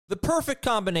The perfect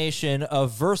combination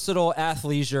of versatile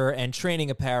athleisure and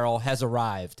training apparel has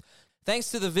arrived.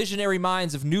 Thanks to the visionary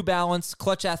minds of New Balance,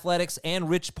 Clutch Athletics, and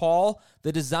Rich Paul,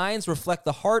 the designs reflect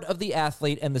the heart of the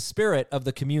athlete and the spirit of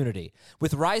the community.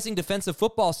 With rising defensive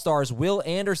football stars Will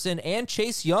Anderson and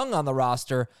Chase Young on the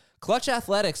roster, Clutch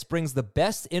Athletics brings the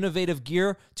best innovative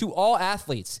gear to all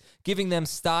athletes, giving them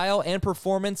style and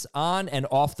performance on and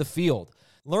off the field.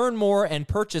 Learn more and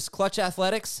purchase Clutch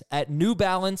Athletics at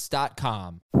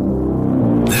newbalance.com.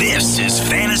 This is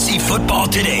Fantasy Football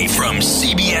Today from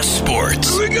CBS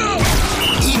Sports. Here we go!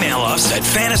 Email us at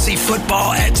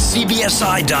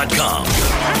fantasyfootball@cbsi.com.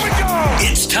 Here we go!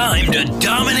 It's time to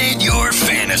dominate your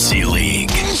fantasy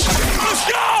league. Let's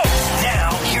go!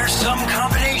 Now, here's some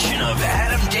combination of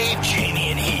Adam, Dave,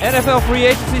 Jamie, and Heath. NFL free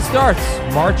agency starts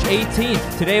March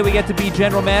 18th. Today we get to be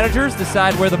general managers,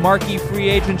 decide where the marquee free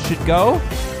agents should go,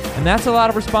 and that's a lot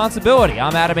of responsibility.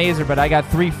 I'm Adam Azer, but I got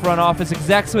 3 front office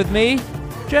execs with me.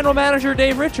 General Manager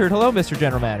Dave Richard. Hello, Mr.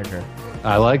 General Manager.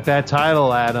 I like that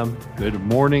title, Adam. Good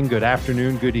morning, good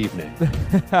afternoon, good evening.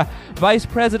 Vice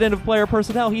President of Player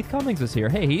Personnel, Heath Cummings, is here.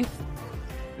 Hey, Heath.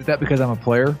 Is that because I'm a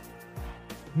player?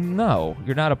 No,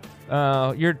 you're not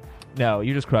a...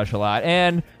 you just crush a lot.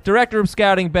 And Director of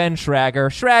Scouting, Ben Schrager.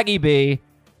 Shraggy B,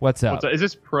 what's up? Is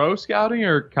this pro scouting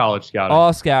or college scouting?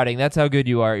 All scouting. That's how good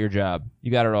you are at your job.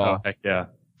 You got it all. Oh, heck yeah.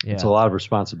 It's a lot of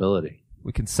responsibility.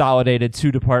 We consolidated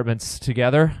 2 departments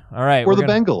together. All right. We're the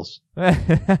Bengals.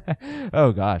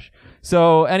 Oh, gosh.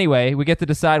 So, anyway, we get to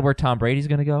decide where Tom Brady's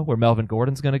going to go, where Melvin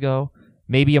Gordon's going to go,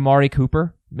 maybe Amari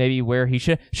Cooper, maybe where he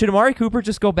should. Should Amari Cooper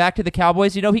just go back to the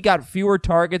Cowboys? You know, he got fewer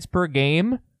targets per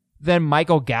game than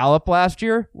Michael Gallup last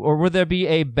year, or would there be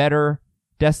a better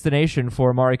destination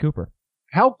for Amari Cooper?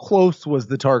 How close was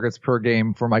the targets per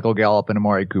game for Michael Gallup and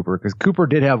Amari Cooper? Because Cooper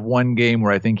did have one game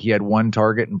where I think he had 1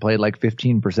 target and played like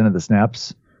 15% of the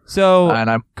snaps. So, and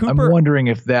I'm wondering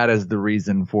if that is the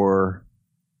reason for.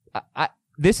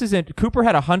 Cooper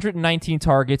had 119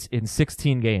 targets in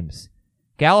 16 games.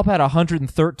 Gallup had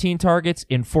 113 targets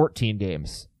in 14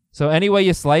 games. So any way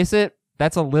you slice it,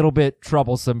 that's a little bit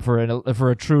troublesome for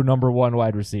a true number 1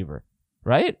 wide receiver,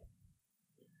 right?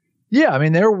 Yeah, I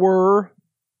mean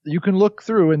you can look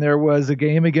through, and there was a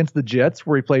game against the Jets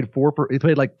where he played he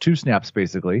played like 2 snaps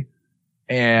basically,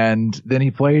 and then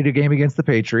he played a game against the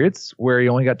Patriots where he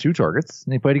only got 2 targets,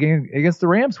 and he played a game against the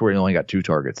Rams where he only got 2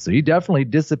 targets. So he definitely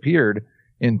disappeared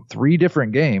in 3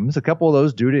 different games, a couple of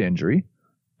those due to injury.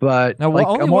 But now,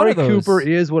 Amari Cooper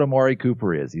is what Amari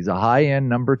Cooper is. He's a high-end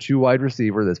number 2 wide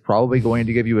receiver that's probably going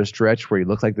to give you a stretch where he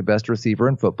looks like the best receiver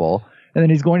in football. And then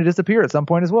he's going to disappear at some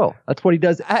point as well. That's what he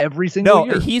does every single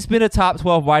year. No, he's been a top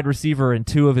 12 wide receiver in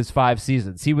 2 of his 5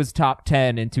 seasons. He was top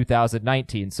 10 in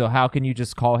 2019. So how can you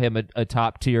just call him a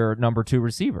top-tier number 2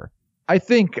 receiver? I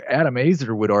think Adam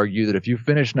Azer would argue that if you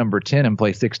finish number 10 and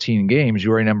play 16 games,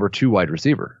 you are a number 2 wide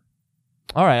receiver.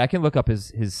 All right, I can look up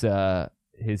his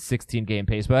 16-game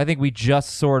pace, but I think we just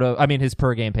his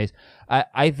per-game pace.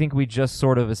 I think we just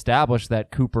sort of established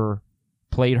that Cooper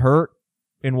played hurt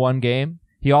in 1 game.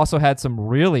 He also had some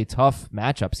really tough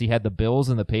matchups. He had the Bills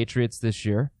and the Patriots this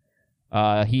year.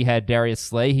 He had Darius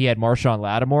Slay. He had Marshawn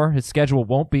Lattimore. His schedule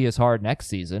won't be as hard next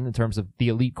season in terms of the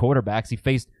elite quarterbacks. He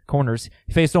faced corners.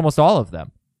 He faced almost all of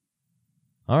them.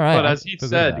 All right. But as he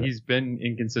said, he's been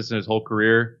inconsistent his whole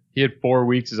career. He had 4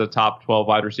 weeks as a top 12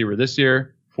 wide receiver this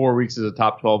year, 4 weeks as a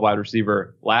top 12 wide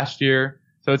receiver last year.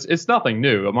 So it's nothing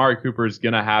new. Amari Cooper is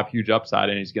going to have huge upside,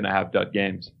 and he's going to have dud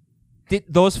games.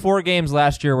 Those 4 games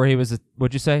last year where he was,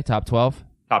 what'd you say, top 12?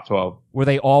 Top 12. Were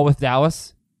they all with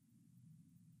Dallas?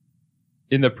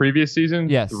 In the previous season,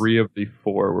 yes. 3 of the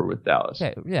 4 were with Dallas.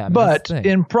 Okay, yeah, but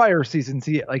in prior seasons,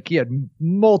 he had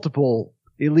multiple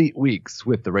elite weeks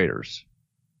with the Raiders.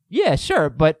 Yeah, sure,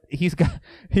 but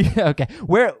okay.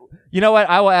 Where, you know what?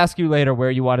 I will ask you later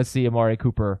where you want to see Amari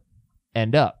Cooper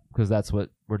end up, because that's what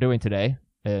we're doing today,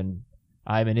 and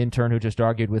I'm an intern who just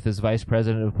argued with his vice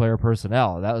president of player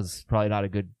personnel. That was probably not a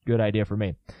good idea for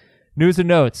me. News and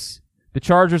notes. The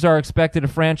Chargers are expected to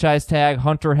franchise tag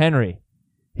Hunter Henry.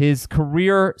 His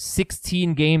career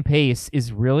 16-game pace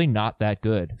is really not that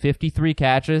good. 53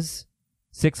 catches,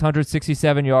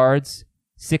 667 yards,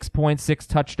 6.6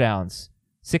 touchdowns.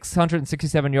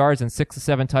 667 yards and 6 to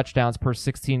 7 touchdowns per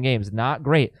 16 games. Not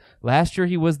great. Last year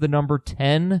he was the number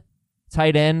 10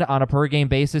 tight end on a per-game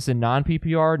basis in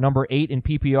non-PPR, number 8 in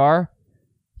PPR.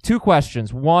 2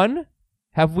 questions. 1,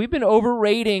 have we been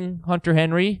overrating Hunter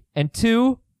Henry? And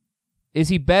 2, is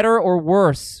he better or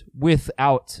worse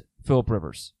without Philip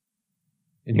Rivers?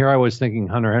 And here I was thinking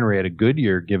Hunter Henry had a good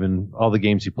year given all the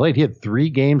games he played. He had 3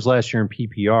 games last year in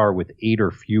PPR with 8 or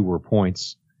fewer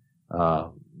points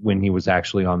when he was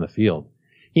actually on the field.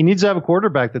 he needs to have a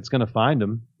quarterback that's going to find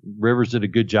him. Rivers did a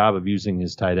good job of using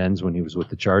his tight ends when he was with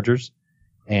the Chargers.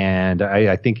 And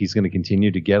I think he's going to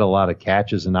continue to get a lot of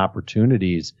catches and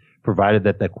opportunities, provided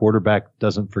that quarterback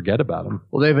doesn't forget about him.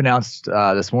 Well, they've announced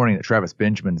this morning that Travis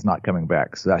Benjamin's not coming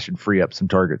back, so that should free up some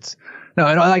targets. No,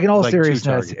 and like in all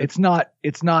seriousness, it's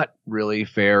not really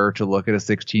fair to look at a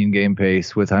 16-game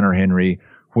pace with Hunter Henry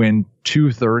when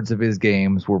 2/3 of his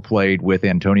games were played with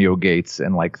Antonio Gates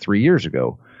and like 3 years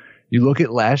ago. You look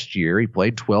at last year, he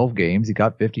played 12 games. He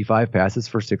got 55 passes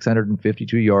for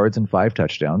 652 yards and 5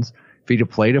 touchdowns. If he'd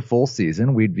have played a full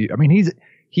season,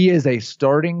 he is a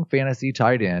starting fantasy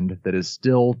tight end that is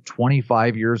still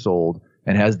 25 years old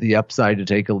and has the upside to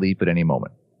take a leap at any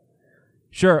moment.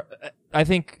 Sure. I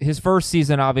think his first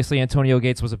season, obviously, Antonio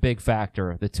Gates was a big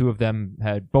factor. The two of them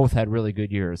both had really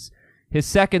good years. His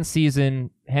second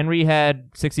season, Henry had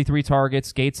 63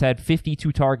 targets. Gates had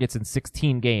 52 targets in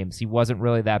 16 games. He wasn't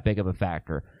really that big of a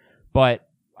factor. But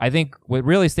I think what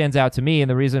really stands out to me, and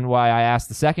the reason why I asked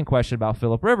the second question about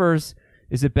Phillip Rivers,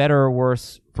 is it better or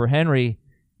worse for Henry?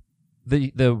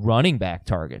 The running back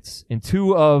targets. In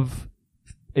two of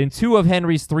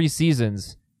Henry's 3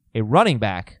 seasons, a running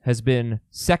back has been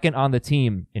second on the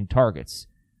team in targets.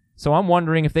 So I'm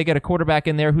wondering if they get a quarterback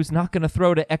in there who's not going to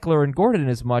throw to Eckler and Gordon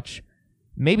as much,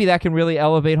 maybe that can really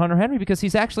elevate Hunter Henry, because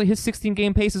his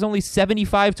 16-game pace is only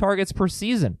 75 targets per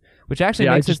season, which actually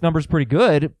makes his numbers pretty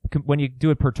good when you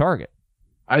do it per target.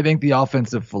 I think the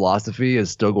offensive philosophy is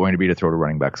still going to be to throw to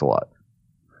running backs a lot.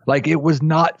 Like, it was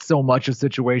not so much a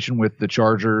situation with the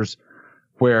Chargers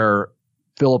where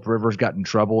Phillip Rivers got in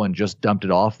trouble and just dumped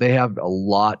it off. They have a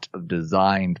lot of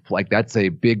designed, like, that's a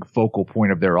big focal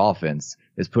point of their offense,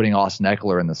 is putting Austin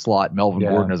Eckler in the slot, Melvin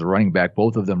Gordon as a running back,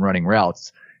 both of them running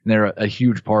routes. And they're a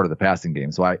huge part of the passing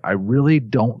game. So I really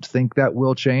don't think that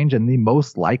will change. And the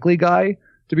most likely guy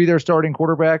to be their starting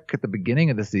quarterback at the beginning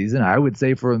of the season, I would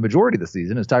say for the majority of the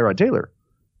season, is Tyrod Taylor.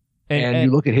 And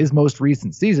you look at his most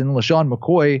recent season, LaShawn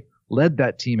McCoy led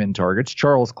that team in targets.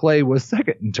 Charles Clay was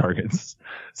second in targets.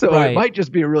 So It might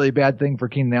just be a really bad thing for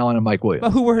Keenan Allen and Mike Williams.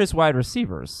 But who were his wide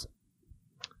receivers?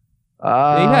 He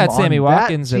had Sammy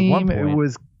Watkins at one point. It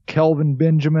was Kelvin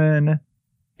Benjamin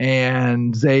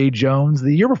and Zay Jones.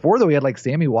 The year before, though, he had like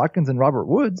Sammy Watkins and Robert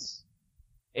Woods.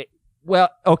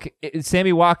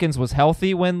 Sammy Watkins was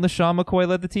healthy when LaShawn McCoy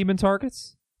led the team in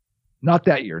targets? Not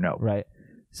that year, no. Right.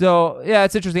 So, yeah,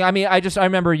 it's interesting. I mean, I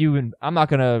remember you, and I'm not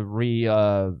going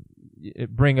to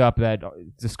bring up that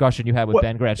discussion you had with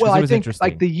Ben Gretsch, because it was interesting.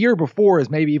 Like the year before is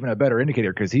maybe even a better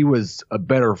indicator, because he was a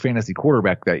better fantasy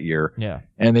quarterback that year. Yeah.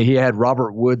 And he had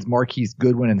Robert Woods, Marquise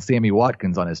Goodwin, and Sammy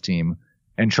Watkins on his team,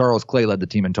 and Charles Clay led the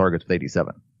team in targets with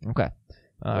 87. Okay.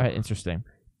 All right, interesting.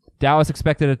 Dallas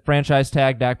expected to franchise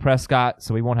tag Dak Prescott,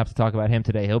 so we won't have to talk about him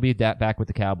today. He'll be back with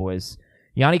the Cowboys.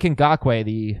 Yannick Ngakoue,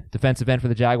 the defensive end for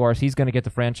the Jaguars, he's going to get the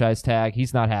franchise tag.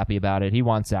 He's not happy about it. He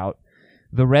wants out.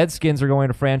 The Redskins are going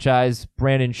to franchise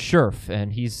Brandon Scherf,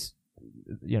 and he's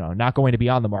not going to be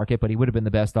on the market, but he would have been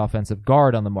the best offensive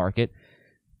guard on the market.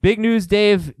 Big news,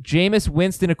 Dave. Jameis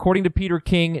Winston, according to Peter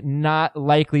King, not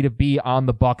likely to be on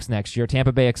the Bucs next year.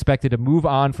 Tampa Bay expected to move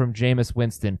on from Jameis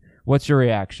Winston. What's your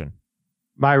reaction?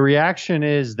 My reaction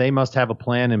is they must have a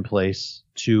plan in place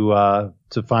to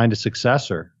find a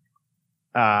successor.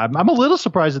 I'm a little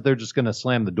surprised that they're just going to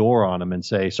slam the door on him and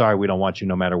say, sorry, we don't want you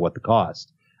no matter what the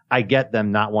cost. I get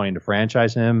them not wanting to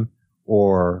franchise him,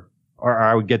 or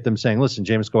I would get them saying, listen,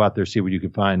 Jameis, go out there, see what you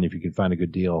can find. If you can find a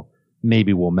good deal,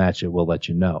 maybe we'll match it. We'll let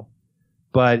you know.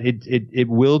 But it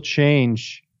will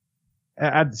change.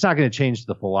 It's not going to change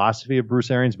the philosophy of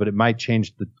Bruce Arians, but it might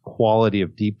change the quality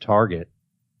of deep target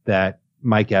that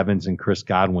Mike Evans and Chris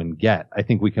Godwin get. I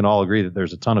think we can all agree that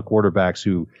there's a ton of quarterbacks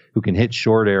who can hit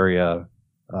short area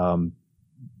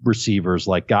receivers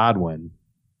like Godwin.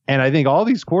 And I think all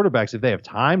these quarterbacks, if they have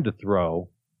time to throw,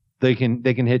 they can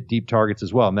hit deep targets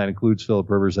as well. And that includes Phillip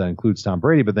Rivers, that includes Tom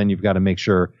Brady, but then you've got to make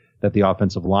sure that the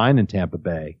offensive line in Tampa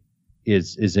Bay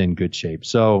is in good shape.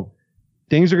 So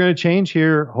things are going to change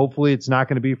here. Hopefully it's not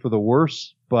going to be for the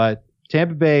worse, but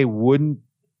Tampa Bay wouldn't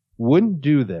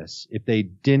do this if they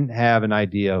didn't have an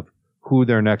idea of who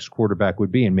their next quarterback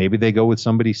would be. And maybe they go with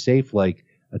somebody safe like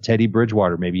a Teddy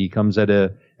Bridgewater. Maybe he comes at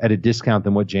a discount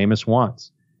than what Jameis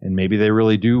wants. And maybe they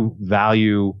really do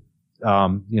value,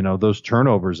 those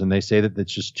turnovers, and they say that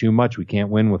it's just too much. We can't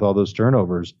win with all those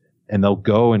turnovers. And they'll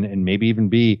go and maybe even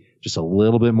be just a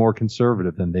little bit more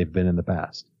conservative than they've been in the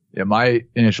past. Yeah, my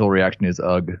initial reaction is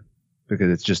ugh,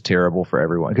 because it's just terrible for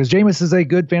everyone. Because Jameis is a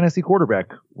good fantasy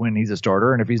quarterback when he's a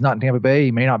starter, and if he's not in Tampa Bay,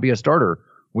 he may not be a starter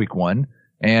week 1.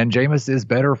 And Jameis is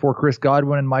better for Chris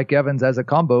Godwin and Mike Evans as a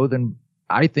combo than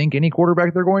I think any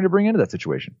quarterback they're going to bring into that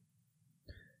situation.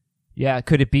 Yeah,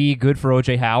 could it be good for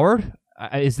O.J. Howard?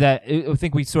 I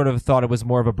think we sort of thought it was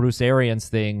more of a Bruce Arians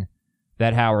thing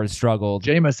that Howard struggled.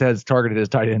 Jameis has targeted his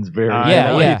tight ends very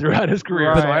Yeah, well yeah. throughout his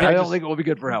career, Right. so I I don't just- think it will be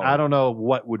good for Howard. I don't know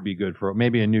what would be good for.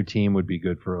 Maybe a new team would be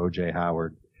good for O.J.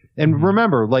 Howard. And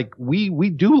remember, like we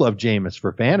do love Jameis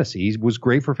for fantasy. He was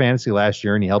great for fantasy last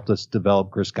year, and he helped us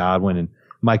develop Chris Godwin. And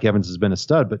Mike Evans has been a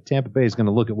stud. But Tampa Bay is going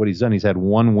to look at what he's done. He's had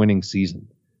one winning season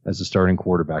as a starting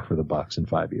quarterback for the Bucs in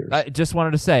 5 years. I just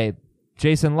wanted to say,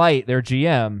 Jason Light, their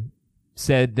GM,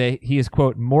 said that he is,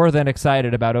 quote, more than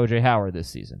excited about O.J. Howard this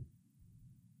season.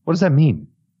 What does that mean?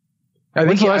 I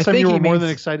When's think the last time he you were more means- than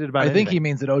excited about I think anything? he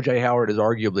means that O.J. Howard is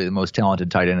arguably the most talented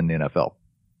tight end in the NFL.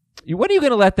 When are you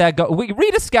going to let that go?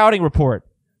 Read a scouting report.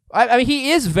 I mean,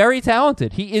 he is very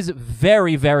talented. He is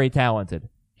very, very talented.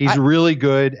 He's really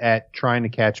good at trying to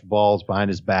catch balls behind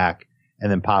his back and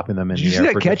then popping them in Did the you air see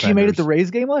that for catch he made at defenders. the Rays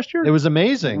game last year? It was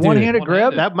amazing. One-handed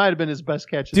grab? That might have been his best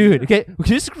catch. Of the Dude, year. okay,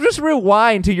 just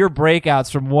rewind to your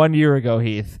breakouts from 1 year ago,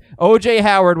 Heath. O.J.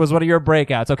 Howard was one of your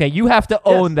breakouts. Okay, you have to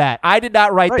own that. I did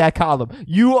not write Right. that column.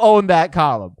 You own that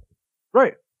column.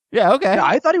 Right. Yeah, okay. Yeah,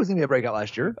 I thought he was going to be a breakout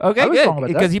last year. Okay, I was good. wrong about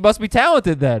that. Because he must be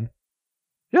talented then.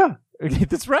 Yeah.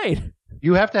 That's right.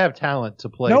 You have to have talent to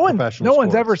play No professional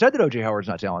one's sports. ever said that O.J. Howard's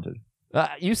not talented.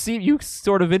 You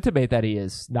sort of intimate that he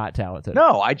is not talented.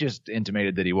 No, I just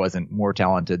intimated that he wasn't more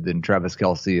talented than Travis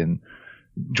Kelce and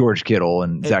George Kittle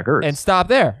and Zach Ertz. And stop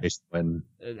there. When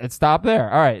And stop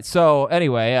there. All right. So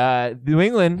anyway, New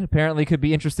England apparently could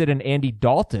be interested in Andy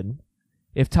Dalton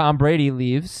if Tom Brady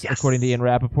leaves, Yes. according to Ian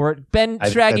Rappaport. Ben I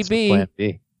think Schraggy that's B, plan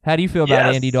B. how do you feel about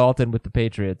Yes. Andy Dalton with the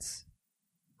Patriots?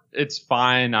 It's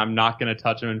fine. I'm not going to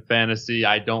touch him in fantasy.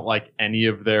 I don't like any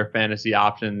of their fantasy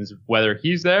options, whether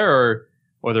he's there or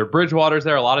whether Bridgewater's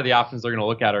there. A lot of the options they're going to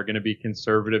look at are going to be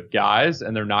conservative guys,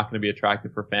 and they're not going to be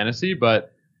attractive for fantasy.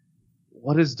 But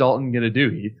what is Dalton going to do,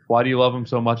 Heath? Why do you love him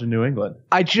so much in New England?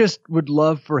 I just would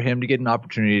love for him to get an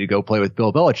opportunity to go play with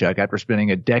Bill Belichick after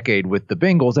spending a decade with the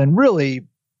Bengals and really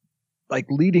like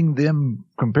leading them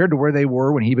compared to where they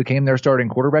were when he became their starting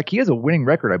quarterback. He has a winning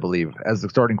record, I believe, as the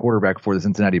starting quarterback for the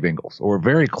Cincinnati Bengals, or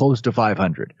very close to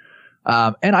 500.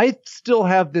 And I still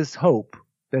have this hope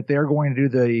that they're going to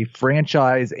do the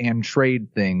franchise and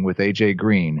trade thing with AJ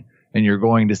Green, and you're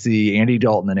going to see Andy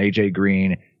Dalton and AJ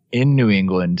Green in New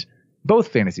England, both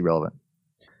fantasy relevant.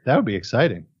 That would be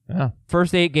exciting. Yeah.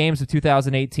 First 8 games of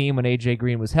 2018 when AJ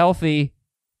Green was healthy,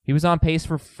 he was on pace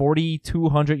for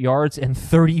 4,200 yards and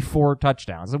 34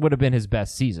 touchdowns. It would have been his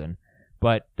best season,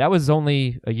 but that was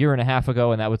only a year and a half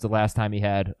ago, and that was the last time he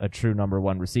had a true number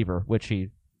 1 receiver, which he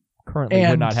currently would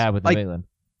And, not have with like, New England.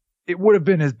 It would have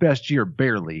been his best year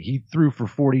barely. He threw for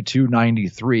 42,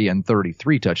 93, and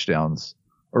 33 touchdowns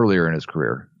earlier in his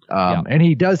career. And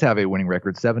he does have a winning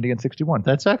record, 70 and 61.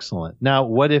 That's excellent. Now,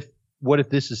 what if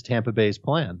this is Tampa Bay's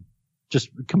plan? Just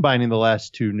combining the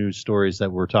last 2 news stories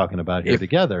that we're talking about here If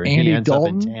together, and Andy he ends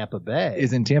Dalton up in Tampa Bay.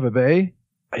 Is in Tampa Bay.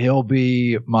 He'll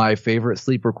be my favorite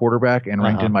sleeper quarterback and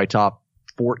ranked in my top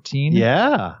 14.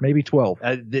 Yeah. Maybe 12.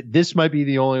 This might be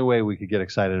the only way we could get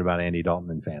excited about Andy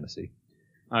Dalton in fantasy.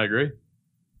 I agree.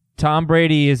 Tom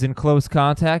Brady is in close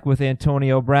contact with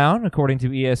Antonio Brown, according to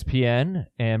ESPN.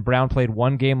 And Brown played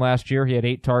 1 game last year. He had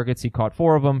 8 targets. He caught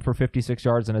 4 of them for 56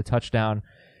 yards and a touchdown.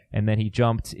 And then he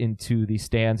jumped into the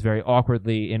stands very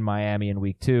awkwardly in Miami in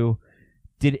week 2.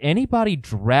 Did anybody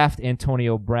draft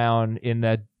Antonio Brown in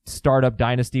that startup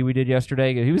dynasty we did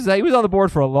yesterday? He was on the board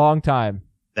for a long time.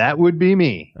 That would be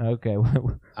me. Okay.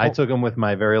 I took him with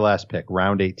my very last pick,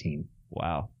 round 18.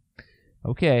 Wow.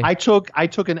 Okay. I took an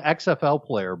XFL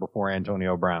player before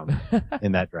Antonio Brown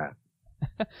in that draft.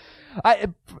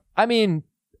 I mean,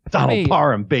 Donald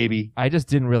Parham, baby. I just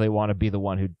didn't really want to be the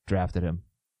one who drafted him.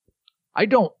 I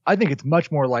think it's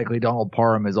much more likely Donald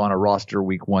Parham is on a roster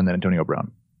week 1 than Antonio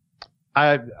Brown.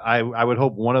 I would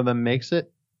hope one of them makes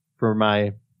it for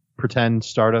my pretend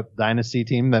startup dynasty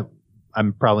team that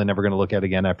I'm probably never going to look at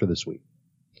again after this week.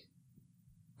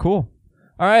 Cool.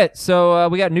 All right. So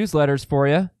we got newsletters for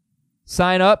you.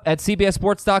 Sign up at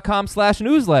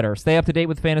cbssports.com/newsletter. Stay up to date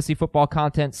with fantasy football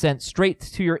content sent straight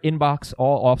to your inbox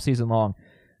all off season long.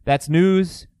 That's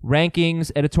news,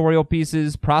 rankings, editorial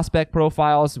pieces, prospect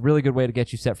profiles. Really good way to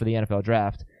get you set for the NFL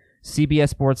draft.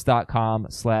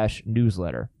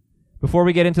 cbssports.com/newsletter. Before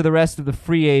we get into the rest of the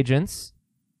free agents,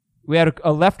 we had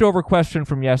a leftover question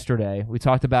from yesterday. We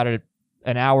talked about it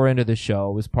an hour into the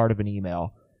show. It was part of an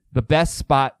email. The best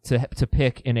spot to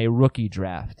pick in a rookie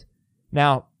draft.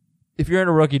 Now, if you're in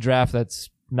a rookie draft that's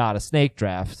not a snake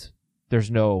draft,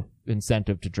 there's no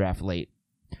incentive to draft late.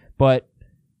 But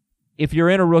if you're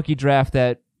in a rookie draft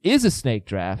that is a snake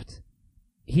draft,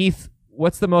 Heath,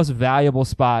 what's the most valuable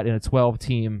spot in a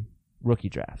 12-team rookie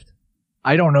draft?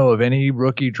 I don't know of any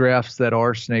rookie drafts that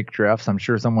are snake drafts. I'm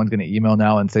sure someone's going to email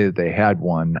now and say that they had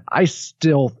one. I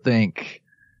still think,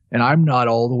 and I'm not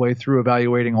all the way through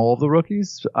evaluating all of the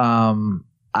rookies.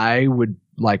 I would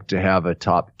like to have a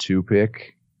top 2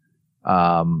 pick.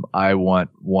 I want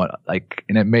one, like,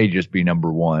 and it may just be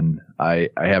number 1. I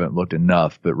haven't looked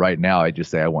enough, but right now I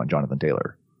just say I want Jonathan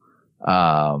Taylor.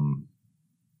 But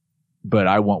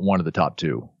I want one of the top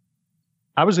 2.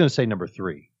 I was going to say number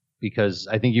 3 because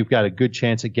I think you've got a good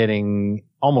chance at getting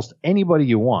almost anybody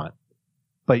you want,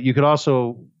 but you could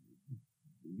also,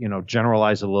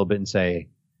 generalize a little bit and say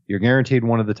you're guaranteed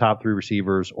one of the top 3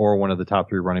 receivers or one of the top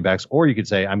 3 running backs, or you could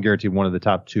say I'm guaranteed one of the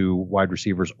top 2 wide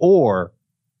receivers or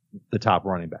the top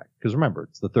running back. Because remember,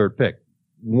 it's the 3rd pick.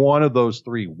 One of those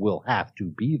 3 will have to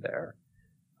be there.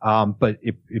 But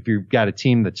if you've got a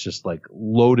team that's just like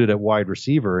loaded at wide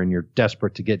receiver and you're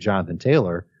desperate to get Jonathan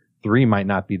Taylor, 3 might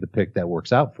not be the pick that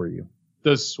works out for you.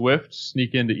 Does Swift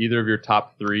sneak into either of your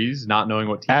top 3s, not knowing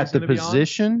what team at the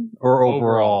position or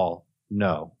overall?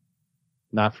 No,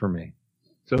 not for me.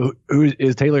 So who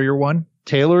is Taylor your 1?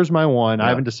 Taylor's my 1. Yeah. I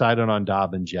haven't decided on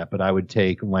Dobbins yet, but I would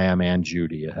take Lamb and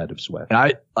Judy ahead of Swift. And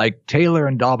I like Taylor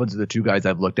and Dobbins are the 2 guys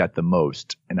I've looked at the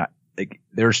most. And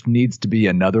there needs to be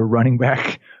another running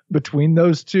back between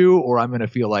those 2, or I'm going to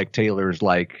feel like Taylor's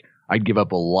like, I'd give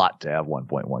up a lot to have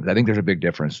 1.1. I think there's a big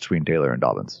difference between Taylor and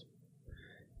Dobbins.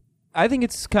 I think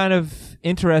it's kind of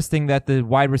interesting that the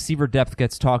wide receiver depth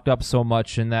gets talked up so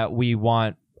much and that we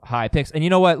want high picks. And you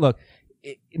know what? Look,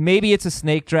 maybe it's a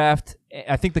snake draft.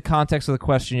 I think the context of the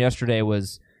question yesterday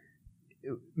was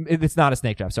it's not a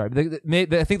snake draft. Sorry.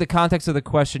 I think the context of the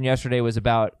question yesterday was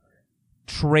about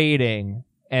trading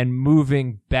and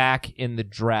moving back in the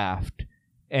draft.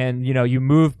 And, you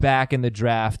move back in the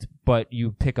draft, but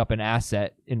you pick up an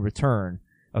asset in return,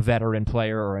 a veteran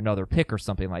player or another pick or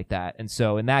something like that. And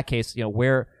so in that case,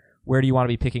 where do you want to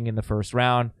be picking in the first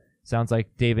round? Sounds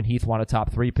like Dave and Heath want a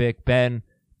top 3 pick. Ben,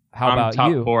 how about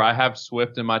top you? 4. I have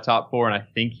Swift in my top 4, and I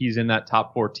think he's in that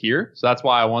top 4 tier. So that's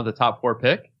why I want the top 4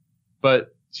 pick.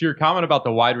 But to your comment about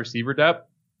the wide receiver depth,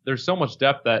 there's so much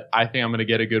depth that I think I'm going to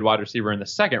get a good wide receiver in the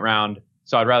 2nd round.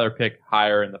 So I'd rather pick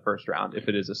higher in the 1st round if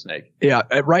it is a snake. Yeah,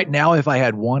 right now, if I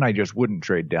had 1, I just wouldn't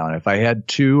trade down. If I had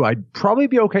 2, I'd probably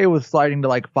be okay with sliding to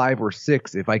like 5 or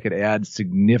 6 if I could add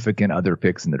significant other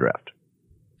picks in the draft.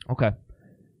 Okay.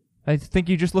 I think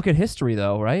you just look at history,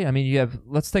 though, right? I mean,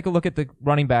 let's take a look at the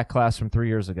running back class from 3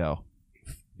 years ago.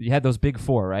 You had those big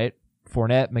 4, right?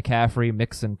 Fournette, McCaffrey,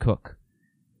 Mixon, Cook.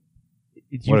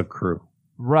 What a crew.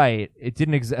 Right. It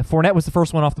didn't Fournette was the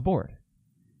first one off the board.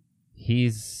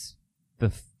 He's the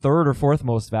 3rd or 4th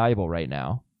most valuable right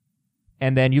now.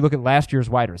 And then you look at last year's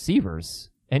wide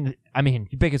receivers, and I mean,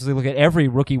 you basically look at every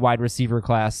rookie wide receiver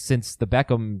class since the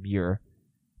Beckham year.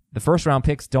 The 1st round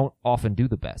picks don't often do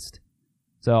the best.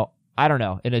 So I don't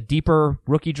know. In a deeper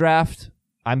rookie draft,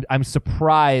 I'm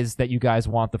surprised that you guys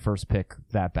want the 1st pick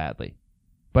that badly.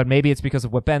 But maybe it's because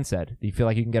of what Ben said. You feel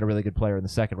like you can get a really good player in the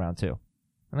 2nd round too.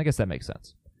 And I guess that makes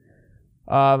sense.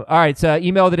 All right. So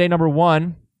email of the day number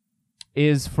 1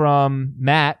 is from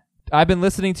Matt. I've been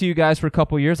listening to you guys for a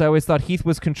couple years. I always thought Heath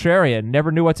was contrarian,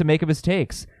 never knew what to make of his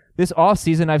takes. This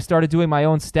offseason, I've started doing my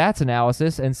own stats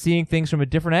analysis and seeing things from a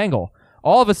different angle.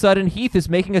 All of a sudden, Heath is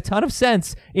making a ton of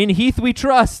sense. In Heath we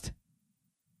trust.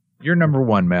 You're number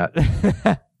 1, Matt.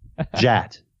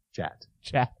 Jat.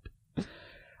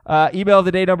 Email of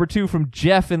the day number 2 from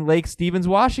Jeff in Lake Stevens,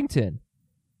 Washington.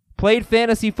 Played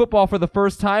fantasy football for the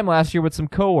first time last year with some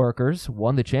coworkers.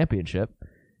 Won the championship.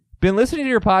 Been listening to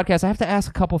your podcast. I have to ask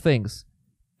a couple things.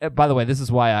 By the way, this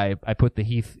is why I put the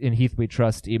Heath we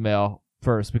trust email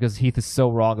first, because Heath is so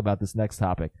wrong about this next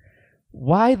topic.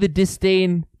 Why the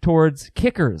disdain towards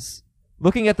kickers?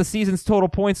 Looking at the season's total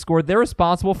points scored, they're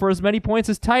responsible for as many points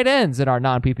as tight ends in our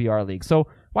non-PPR league. So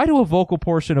why do a vocal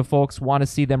portion of folks want to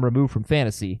see them removed from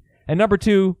fantasy? And number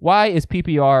 2, why is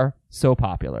PPR so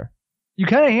popular? You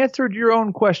kind of answered your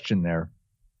own question there.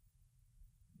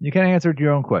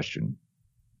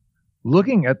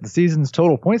 Looking at the season's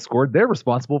total points scored, they're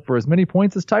responsible for as many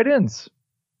points as tight ends.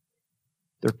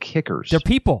 They're kickers. They're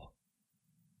people.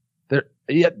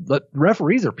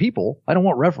 Referees are people. I don't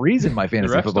want referees in my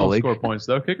fantasy football league. Score points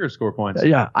though. Kickers score points.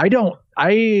 Yeah, I don't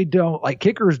like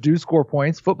kickers do score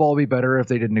points. Football would be better if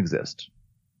they didn't exist.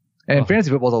 And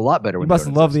fantasy football is a lot better. You must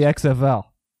love the XFL.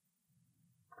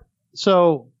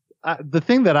 So the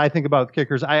thing that I think about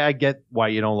kickers, I get why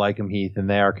you don't like them, Heath, and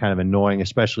they are kind of annoying,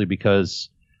 especially because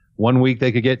one week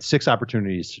they could get 6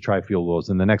 opportunities to try field goals,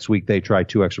 and the next week they try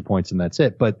 2 extra points, and that's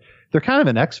it. But they're kind of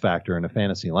an X factor in a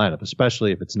fantasy lineup,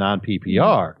 especially if it's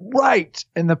non-PPR. Right.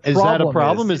 And the Is that a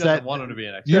problem? He Is doesn't that want him to be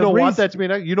an X. you don't reason- want that to be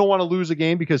you don't want to lose a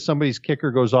game because somebody's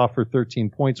kicker goes off for 13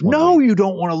 points. one No, week. you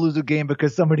don't want to lose a game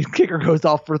because somebody's kicker goes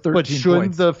off for 13 But shouldn't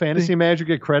points. the fantasy manager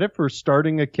get credit for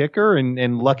starting a kicker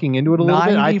and lucking into it a little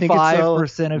bit? I think it's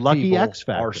 95% a of lucky people X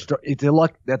factor. it's a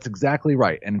luck. That's exactly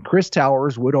right. And Chris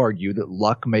Towers would argue that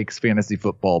luck makes fantasy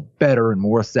football better and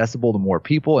more accessible to more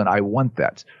people, and I want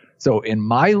that. So in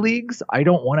my leagues, I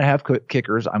don't want to have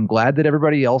kickers. I'm glad that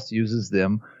everybody else uses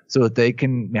them so that they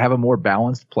can have a more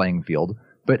balanced playing field.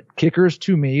 But kickers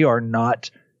to me are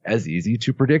not as easy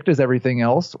to predict as everything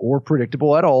else or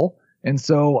predictable at all. And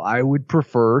so I would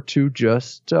prefer to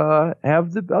just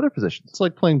have the other positions. It's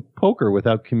like playing poker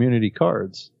without community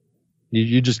cards.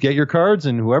 You just get your cards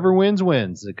and whoever wins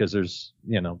because there's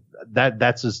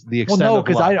that's just the Well, extent no, of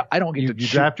because luck. I don't get you to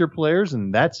draft your players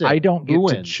and that's it. I don't get Who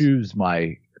to wins? choose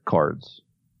my cards.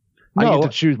 I No.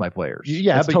 get to choose my players.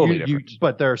 Yeah, It's but totally you different.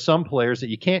 but there are some players that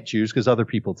you can't choose because other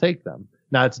people take them.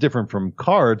 Now it's different from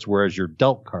cards, whereas you're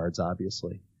dealt cards,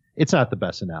 obviously. It's not the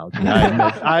best analogy.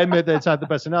 I admit that it's not the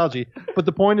best analogy. But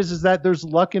the point is that there's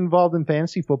luck involved in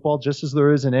fantasy football just as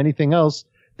there is in anything else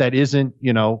that isn't,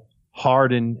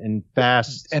 hard and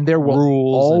fast. And there will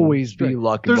rules always and be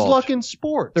luck There's involved. luck in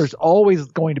sports. There's always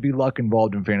going to be luck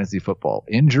involved in fantasy football.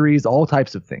 Injuries, all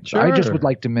types of things. I just Sure. would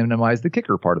like to minimize the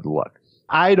kicker part of the luck.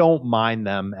 I don't mind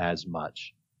them as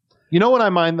much. You know when I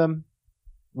mind them?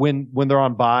 When they're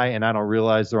on bye and I don't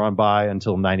realize they're on bye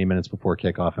until 90 minutes before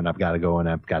kickoff and I've got to go and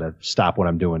I've got to stop what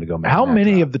I'm doing to go make How an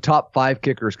many action. of the top 5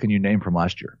 kickers can you name from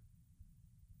last year?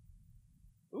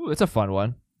 Ooh, it's a fun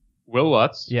one. Will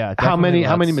Lutz. Yeah. how many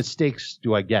definitely Lutz. mistakes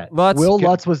do I get? Lutz, Will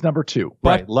Lutz was number 2.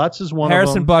 Right. Lutz is one Harrison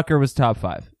of them. Bucker was top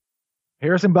 5.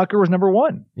 Harrison Bucker was number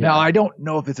 1. Yeah. Now, I don't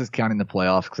know if this is counting the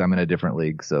playoffs because I'm in a different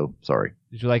league, so sorry.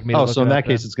 Did you like me? To Oh, look so it in up that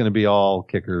case then? it's going to be all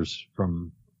kickers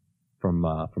from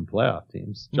playoff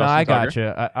teams. No, Justin I Tucker? got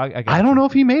you. I got I don't know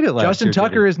if he made it last Justin year.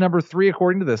 Tucker did is number 3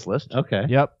 according to this list. he? Okay.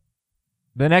 Yep.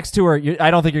 The next two are.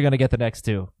 I don't think you're going to get the next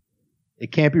two.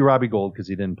 It can't be Robbie Gould because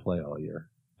he didn't play all year.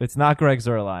 It's not Greg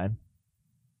Zuerlein.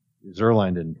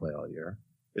 Zerline didn't play all year.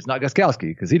 It's not Gostkowski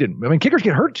because he didn't. I mean, kickers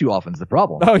get hurt too often is the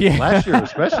problem. Oh yeah. Last year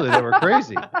especially, they were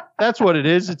crazy. That's what it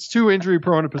is. It's too injury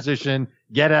prone a position.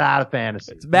 Get it out of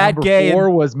fantasy. It's Matt Number Gay. 4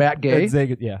 was Matt Gay. and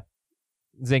Zane, yeah.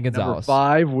 Zane Number Gonzalez.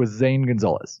 5 was Zane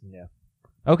Gonzalez.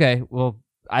 Okay. Well,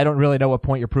 I don't really know what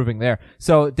point you're proving there.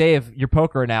 So, Dave, your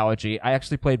poker analogy. I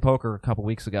actually played poker a couple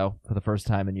weeks ago for the first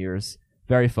time in years.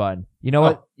 Very fun. You know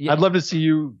what? I'd love to see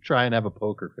you try and have a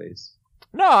poker face.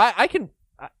 No, I can.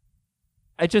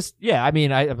 I just, yeah. I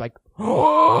mean, I'm like,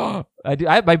 I do.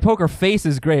 My poker face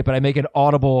is great, but I make an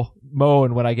audible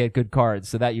moan when I get good cards,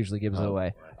 so that usually gives it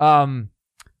away.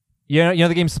 You know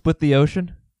the game Split the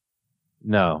Ocean.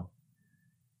 No.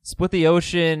 Split the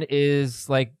Ocean is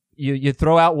like you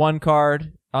throw out one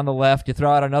card on the left, you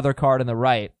throw out another card on the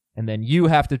right, and then you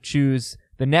have to choose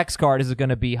the next card. Is it going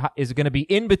to be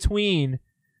in between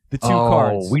the two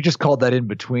cards? We just called that in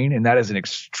between, and that is an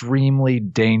extremely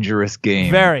dangerous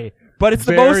game. Very. But it's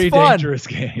the Very most fun. dangerous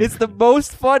game. It's the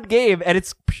most fun game, and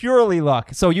it's purely luck.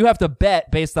 So you have to bet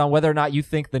based on whether or not you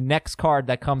think the next card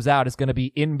that comes out is going to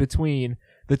be in between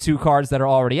the two cards that are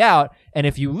already out. And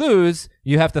if you lose,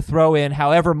 you have to throw in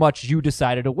however much you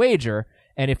decided to wager.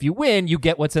 And if you win, you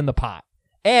get what's in the pot.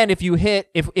 And if you hit,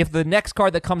 if the next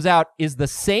card that comes out is the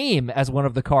same as one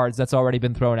of the cards that's already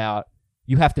been thrown out,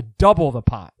 you have to double the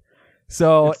pot.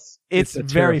 So it's a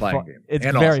very terrifying fun. game. It's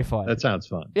And very awesome. fun. That sounds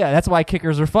fun. Yeah, that's why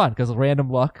kickers are fun, because random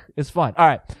luck is fun. All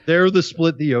right. They're the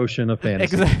split the ocean of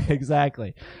fantasy.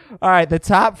 Exactly. All right, the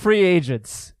top free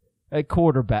agents at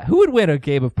quarterback. Who would win a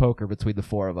game of poker between the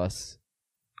four of us?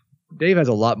 Dave has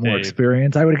a lot more Dave.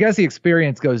 experience. I would guess the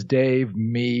experience goes Dave,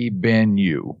 me, Ben,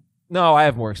 you. No, I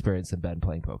have more experience than Ben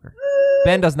playing poker.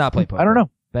 Ben does not play poker. I don't know.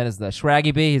 Ben is the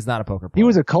Schraggy B. He's not a poker player. He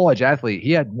was a college athlete.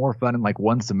 He had more fun in like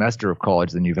one semester of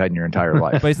college than you've had in your entire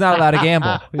life. but he's not allowed to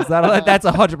gamble. He's not allowed, that's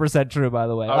 100% true, by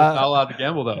the way. I was not allowed to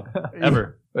gamble though,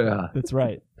 ever. Yeah. That's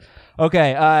right.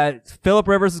 Okay, Phillip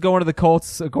Rivers is going to the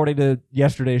Colts according to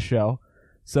yesterday's show.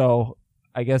 So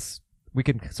I guess we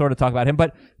can sort of talk about him.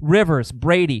 But Rivers,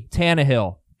 Brady,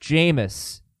 Tannehill,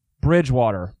 Jameis,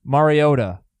 Bridgewater,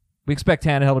 Mariota. We expect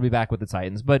Tannehill to be back with the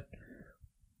Titans, but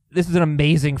this is an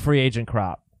amazing free agent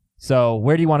crop. So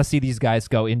where do you want to see these guys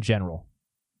go in general?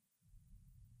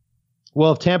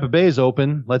 Well, if Tampa Bay is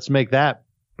open, let's make that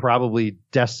probably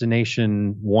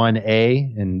destination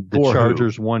 1A and the For who?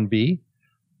 Chargers 1B.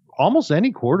 Almost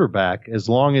any quarterback, as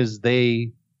long as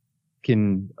they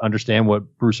can understand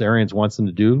what Bruce Arians wants them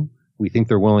to do. We think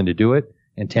they're willing to do it.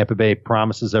 And Tampa Bay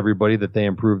promises everybody that they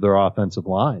improve their offensive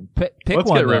line. Pick Let's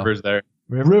one, get though. Rivers there.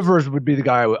 Rivers would be the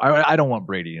guy. I don't want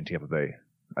Brady in Tampa Bay.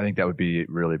 I think that would be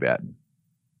really bad.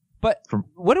 But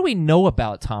what do we know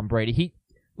about Tom Brady?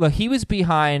 He was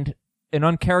behind an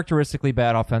uncharacteristically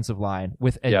bad offensive line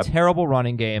with a terrible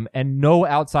running game and no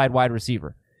outside wide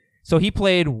receiver. So he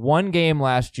played one game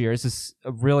last year. This is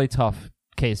a really tough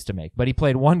case to make, but he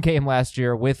played one game last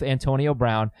year with Antonio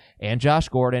Brown and Josh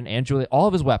Gordon and Julian, all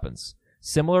of his weapons,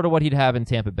 similar to what he'd have in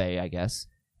Tampa Bay, I guess.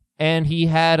 And he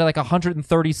had like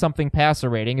 130-something passer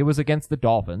rating. It was against the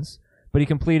Dolphins, but he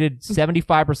completed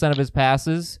 75% of his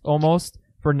passes almost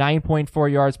for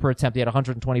 9.4 yards per attempt. He had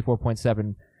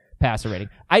 124.7 passer rating.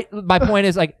 My point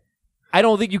is, like, I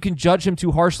don't think you can judge him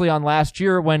too harshly on last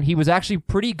year when he was actually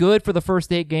pretty good for the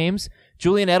first 8 games.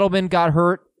 Julian Edelman got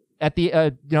hurt at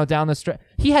the down the stretch.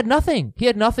 He had nothing. He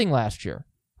had nothing last year.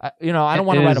 I don't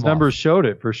want to write him off. His numbers showed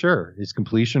it for sure. His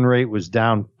completion rate was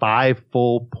down 5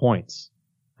 full points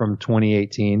from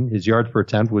 2018. His yards per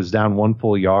attempt was down 1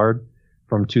 full yard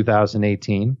from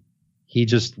 2018. He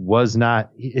just was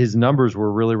not. His numbers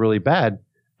were really, really bad.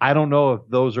 I don't know if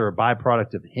those are a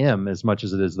byproduct of him as much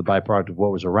as it is the byproduct of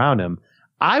what was around him.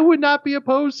 I would not be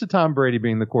opposed to Tom Brady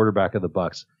being the quarterback of the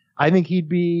Bucs. I think he'd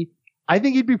be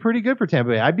pretty good for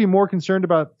Tampa Bay. I'd be more concerned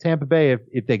about Tampa Bay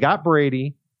if they got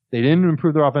Brady, they didn't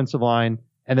improve their offensive line,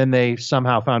 and then they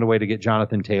somehow found a way to get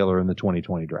Jonathan Taylor in the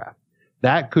 2020 draft.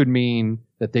 That could mean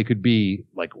that they could be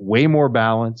like way more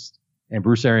balanced, and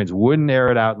Bruce Arians wouldn't air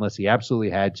it out unless he absolutely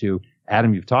had to.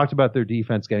 Adam, you've talked about their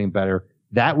defense getting better.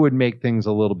 That would make things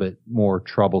a little bit more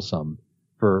troublesome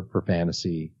for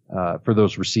fantasy, for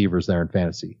those receivers there in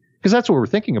fantasy. Because that's what we're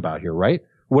thinking about here, right?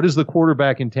 What does the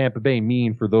quarterback in Tampa Bay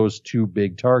mean for those 2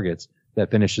 big targets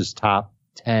that finishes top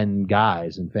 10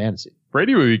 guys in fantasy?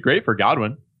 Brady would be great for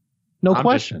Godwin. No I'm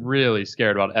question. just really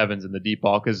scared about Evans in the deep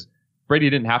ball because Brady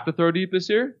didn't have to throw deep this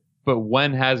year. But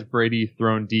when has Brady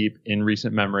thrown deep in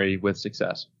recent memory with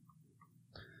success?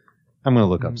 I'm going to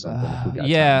look up something. If we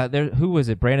got time. Who was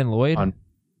it? Brandon Lloyd? On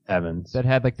Evans. That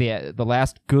had like the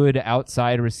last good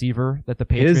outside receiver that the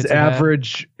Patriots His had.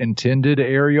 average intended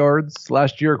air yards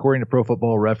last year, according to Pro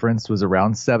Football Reference, was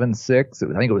around 7.6.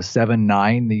 I think it was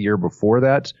 7.9 the year before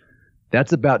that.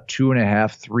 That's about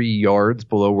 2.5, 3 yards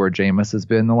below where Jameis has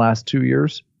been the last 2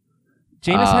 years.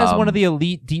 Jameis has one of the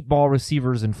elite deep ball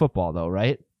receivers in football, though,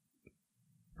 right?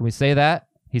 Can we say that?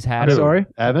 He's had I'm sorry?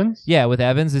 Evans? Yeah, with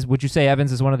Evans. Would you say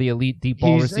Evans is one of the elite deep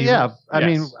ball receivers? Yeah, I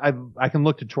Yes. mean, I can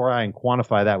look to try and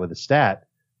quantify that with a stat.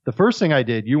 The first thing I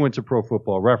did, you went to Pro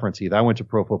Football Reference, Heath. I went to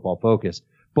Pro Football Focus.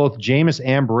 Both Jameis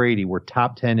and Brady were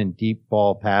top 10 in deep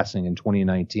ball passing in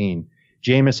 2019.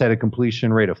 Jameis had a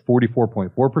completion rate of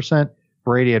 44.4%.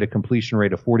 Brady had a completion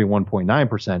rate of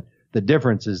 41.9%. The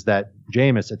difference is that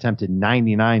Jameis attempted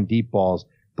 99 deep balls.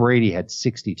 Brady had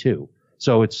 62.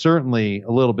 So it's certainly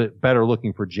a little bit better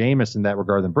looking for Jameis in that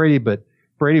regard than Brady, but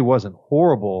Brady wasn't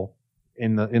horrible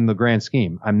in the grand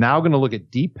scheme. I'm now going to look at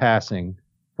deep passing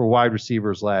for wide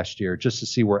receivers last year just to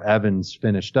see where Evans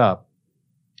finished up.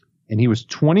 And he was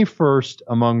 21st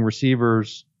among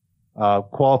receivers,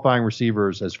 qualifying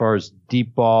receivers as far as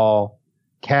deep ball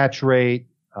catch rate.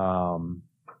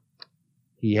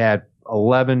 He had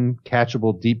 11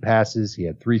 catchable deep passes. He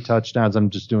had 3 touchdowns.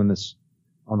 I'm just doing this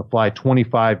on the fly,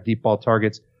 25 deep ball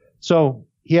targets. So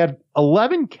he had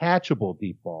 11 catchable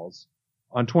deep balls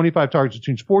on 25 targets, which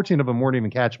means 14 of them weren't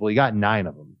even catchable. He got 9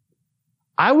 of them.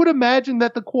 I would imagine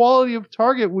that the quality of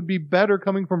target would be better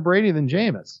coming from Brady than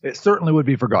Jameis. It certainly would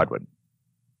be for Godwin.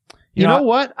 You know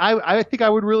what? I think I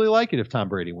would really like it if Tom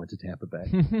Brady went to Tampa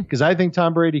Bay because I think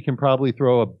Tom Brady can probably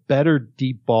throw a better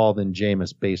deep ball than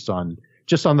Jameis based on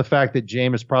just on the fact that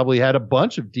Jameis probably had a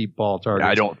bunch of deep ball targets.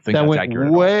 Yeah, I don't think that that's went accurate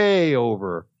at all. way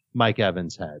over Mike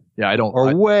Evans' head. Yeah, I don't.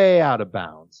 Or way out of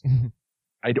bounds.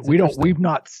 We've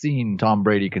not seen Tom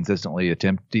Brady consistently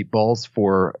attempt deep balls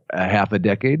for a half a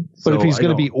decade. But if he's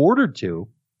going to be ordered to,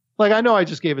 like I know I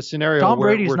just gave a scenario. Tom where,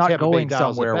 Brady's where not Tampa Bay going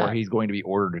dials it somewhere where back. he's going to be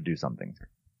ordered to do something.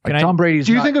 Can Like I- Tom Brady's.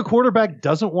 Do you not- think a quarterback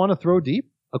doesn't want to throw deep?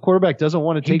 A quarterback doesn't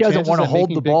want to he take doesn't chances want to at hold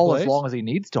making the big ball plays? as long as he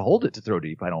needs to hold it to throw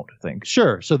deep? I don't think.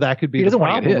 Sure, so that could be He the doesn't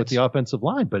want to get problem with hit. the offensive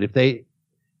line. But if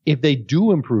they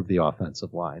do improve the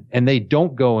offensive line and they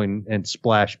don't go and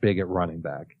splash big at running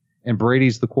back, and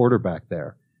Brady's the quarterback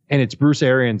there, and it's Bruce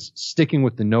Arians sticking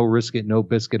with the no risk it, no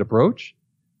biscuit approach,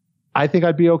 I think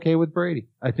I'd be okay with Brady.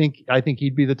 I think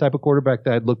he'd be the type of quarterback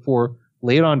that I'd look for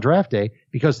late on draft day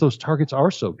because those targets are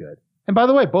so good. And by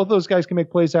the way, both those guys can make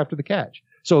plays after the catch.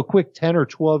 So a quick 10 or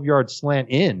 12 yard slant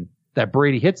in that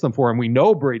Brady hits them for, and we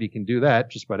know Brady can do that.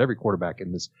 Just about every quarterback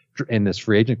in this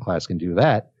free agent class can do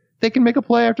that. they can make a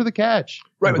play after the catch.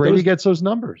 Right, And but Brady those- gets those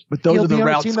numbers. but those He'll are the be on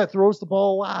a routes- team that throws the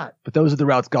ball a lot. But those are the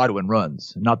routes Godwin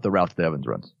runs, not the routes that Evans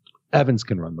runs. Evans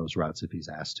can run those routes if he's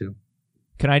asked to.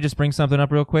 Can I just bring something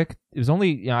up real quick? It was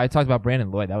only, I talked about Brandon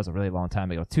Lloyd. That was a really long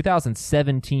time ago.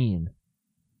 2017.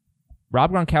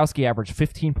 Rob Gronkowski averaged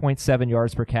 15.7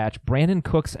 yards per catch. Brandon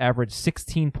Cooks averaged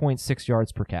 16.6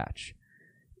 yards per catch.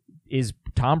 Is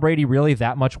Tom Brady really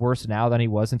that much worse now than he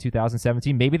was in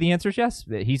 2017? Maybe the answer is yes.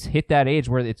 He's hit that age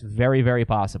where it's very, very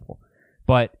possible.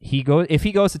 But if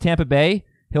he goes to Tampa Bay,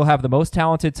 he'll have the most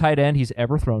talented tight end he's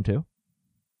ever thrown to.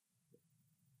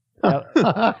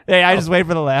 Hey, I just wait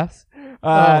for the laughs.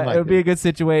 It would be a good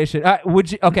situation.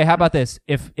 Okay, how about this?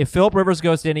 If Phillip Rivers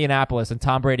goes to Indianapolis and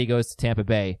Tom Brady goes to Tampa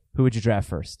Bay, who would you draft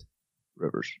first?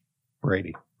 Rivers.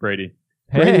 Brady. Brady.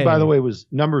 Brady, by the way, was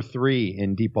number 3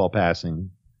 in deep ball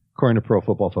passing, according to Pro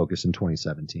Football Focus in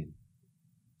 2017.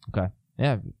 Okay.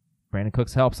 Yeah, Brandon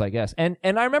Cooks helps, I guess. And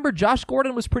I remember Josh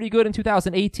Gordon was pretty good in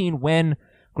 2018 when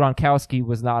Gronkowski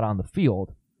was not on the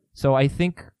field. So I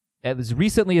think as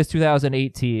recently as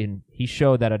 2018, he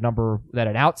showed that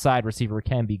an outside receiver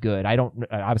can be good.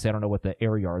 Obviously I don't know what the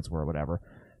air yards were or whatever.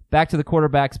 Back to the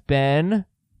quarterbacks, Ben.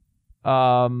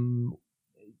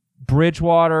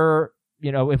 Bridgewater,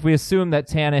 if we assume that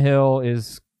Tannehill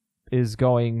is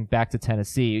going back to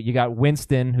Tennessee, you got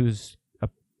Winston, who's a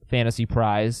fantasy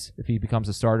prize if he becomes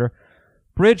a starter.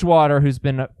 Bridgewater, who's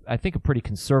been, I think, a pretty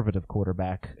conservative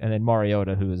quarterback, and then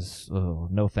Mariota, who is,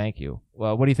 no thank you.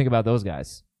 Well, what do you think about those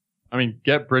guys? I mean,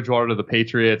 get Bridgewater to the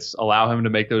Patriots, allow him to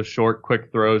make those short, quick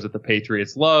throws that the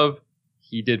Patriots love.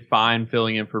 He did fine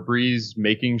filling in for Breeze,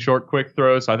 making short, quick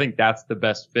throws. So I think that's the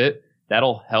best fit.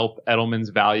 That'll help Edelman's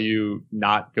value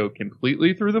not go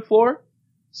completely through the floor.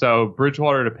 So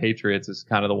Bridgewater to Patriots is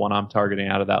kind of the one I'm targeting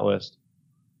out of that list.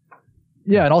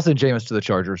 Yeah, and I'll send Jameis to the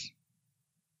Chargers.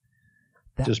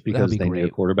 Just because they need a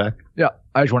quarterback? Yeah,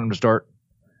 I just want him to start.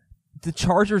 The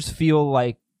Chargers feel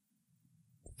like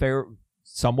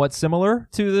somewhat similar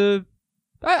to the...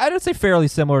 I don't say fairly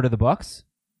similar to the Bucs.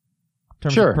 In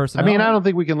terms of personnel. I mean, I don't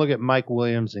think we can look at Mike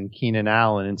Williams and Keenan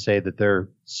Allen and say that they're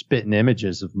spitting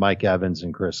images of Mike Evans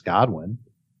and Chris Godwin.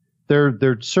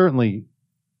 They're certainly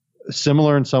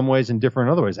similar in some ways and different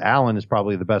in other ways. Allen is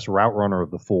probably the best route runner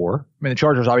of the 4. I mean, the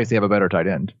Chargers obviously have a better tight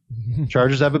end.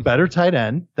 Chargers have a better tight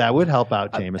end. That would help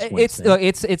out Jameis Winston.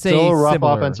 It's still a rough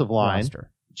similar offensive line.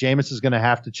 roster. Jameis is going to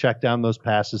have to check down those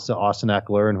passes to Austin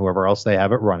Eckler and whoever else they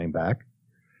have at running back.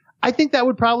 I think that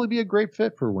would probably be a great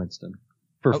fit for Winston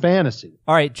for fantasy.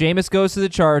 All right, Jameis goes to the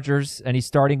Chargers, and he's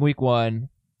starting week 1.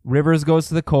 Rivers goes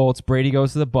to the Colts. Brady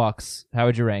goes to the Bucs. How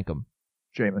would you rank them?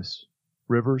 Jameis,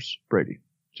 Rivers, Brady.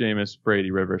 Jameis,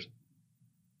 Brady, Rivers.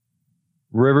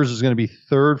 Rivers is going to be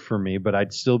 3rd for me, but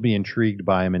I'd still be intrigued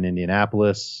by him in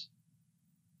Indianapolis.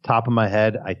 Top of my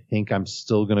head, I think I'm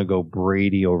still going to go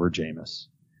Brady over Jameis.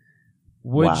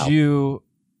 Would you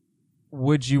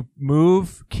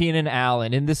move Keenan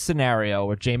Allen in this scenario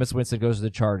where Jameis Winston goes to the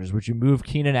Chargers? Would you move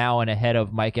Keenan Allen ahead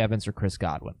of Mike Evans or Chris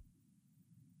Godwin?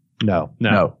 No.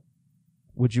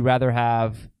 Would you rather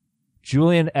have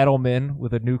Julian Edelman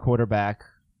with a new quarterback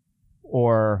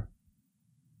or...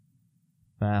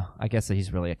 I guess that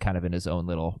he's really kind of in his own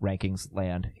little rankings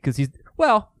land because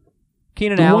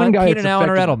Keenan Allen or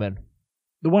Edelman.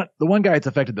 The one guy that's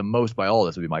affected the most by all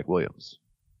this would be Mike Williams.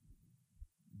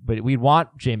 But we'd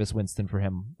want Jameis Winston for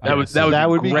him. That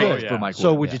would be great good for Mike So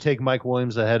Williams. would you take Mike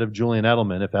Williams ahead of Julian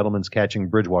Edelman if Edelman's catching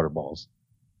Bridgewater balls?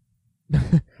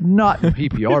 Not in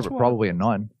PPR, but probably in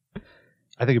none.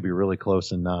 I think it'd be really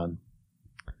close in none.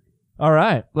 All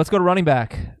right, let's go to running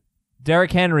back.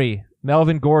 Derrick Henry,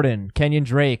 Melvin Gordon, Kenyon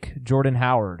Drake, Jordan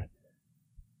Howard.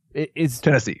 It's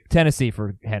Tennessee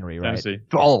for Henry, right? Tennessee.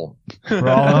 For all of them. For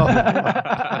all of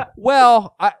them.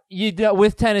 Well,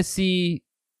 with Tennessee,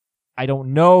 I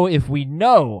don't know if we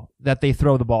know that they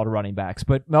throw the ball to running backs,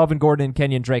 but Melvin Gordon and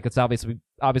Kenyon Drake, it's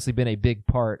obviously been a big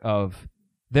part of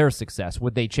their success.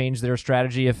 Would they change their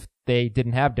strategy if they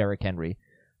didn't have Derrick Henry?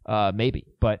 Maybe,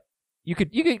 but you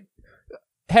could.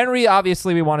 Henry,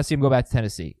 obviously, we want to see him go back to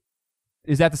Tennessee.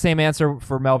 Is that the same answer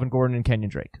for Melvin Gordon and Kenyon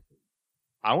Drake?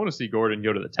 I want to see Gordon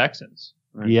go to the Texans.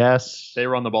 Right? Yes. They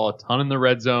run the ball a ton in the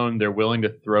red zone. They're willing to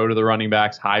throw to the running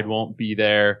backs. Hyde won't be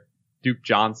there. Duke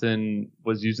Johnson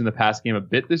was using the pass game a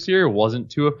bit this year. Wasn't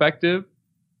too effective.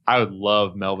 I would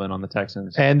love Melvin on the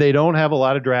Texans. And they don't have a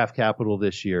lot of draft capital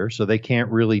this year, so they can't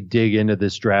really dig into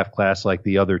this draft class like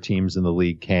the other teams in the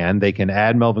league can. They can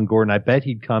add Melvin Gordon. I bet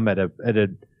he'd come at a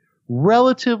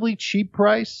relatively cheap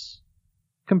price.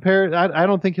 I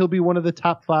don't think he'll be one of the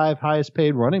top 5 highest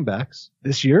paid running backs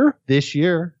This year? this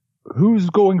year. Who's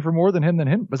going for more than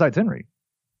him besides Henry?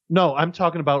 No, I'm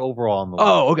talking about overall in the league.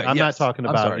 Oh, okay. I'm yes. not talking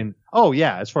I'm about sorry.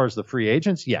 as far as the free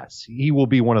agents, yes. He will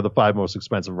be one of the 5 most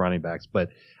expensive running backs, but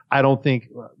I don't think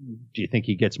do you think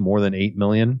he gets more than $8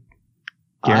 million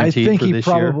guaranteed I think for he this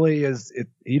year? probably is.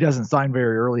 He doesn't sign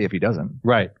very early if he doesn't.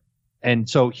 Right. And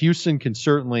so Houston can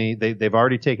certainly they've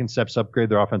already taken steps to upgrade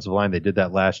their offensive line. They did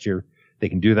that last year. They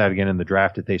can do that again in the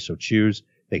draft if they so choose.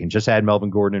 They can just add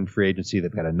Melvin Gordon in free agency.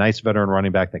 They've got a nice veteran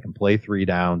running back that can play 3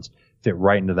 downs, fit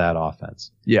right into that offense.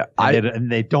 Yeah,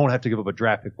 And they don't have to give up a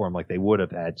draft pick for him like they would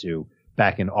have had to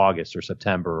back in August or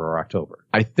September or October.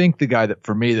 I think the guy that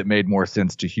for me that made more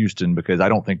sense to Houston, because I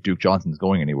don't think Duke Johnson's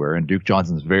going anywhere, and Duke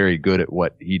Johnson's very good at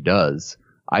what he does.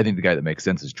 I think the guy that makes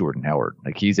sense is Jordan Howard.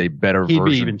 Like he's a better He'd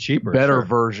version, be even cheaper, better sure.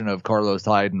 version of Carlos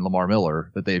Hyde and Lamar Miller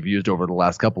that they've used over the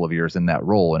last couple of years in that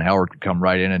role. And Howard could come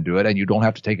right in and do it, and you don't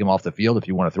have to take him off the field if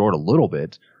you want to throw it a little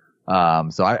bit.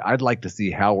 So I'd like to see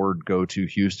Howard go to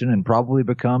Houston and probably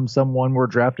become someone we're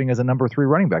drafting as a number 3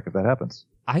 running back if that happens.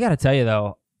 I got to tell you,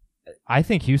 though, I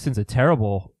think Houston's a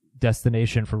terrible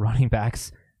destination for running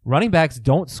backs. Running backs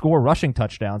don't score rushing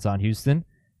touchdowns on Houston,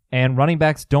 and running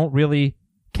backs don't really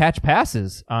catch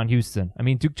passes on Houston. I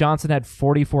mean, Duke Johnson had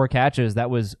 44 catches. That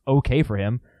was okay for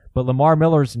him, but Lamar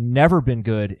Miller's never been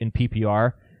good in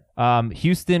PPR.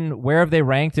 Houston, where have they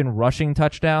ranked in rushing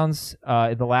touchdowns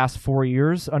in the last 4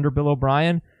 years under Bill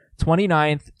O'Brien?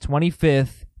 29th,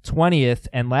 25th, 20th,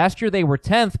 and last year they were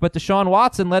 10th, but Deshaun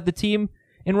Watson led the team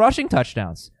in rushing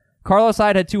touchdowns. Carlos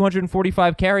Hyde had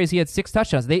 245 carries. He had 6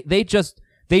 touchdowns.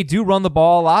 They do run the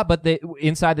ball a lot, but they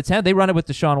inside the 10, they run it with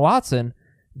Deshaun Watson.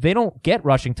 They don't get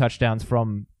rushing touchdowns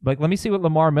from, like, let me see what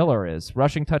Lamar Miller is.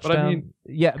 Rushing touchdown. But I mean,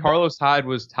 yeah. Carlos Hyde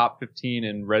was top 15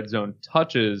 in red zone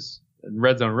touches and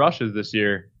red zone rushes this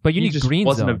year. But you he need just green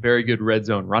wasn't zone. a very good red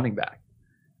zone running back.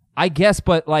 I guess,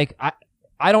 but like,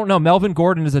 I don't know. Melvin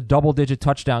Gordon is a double-digit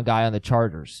touchdown guy on the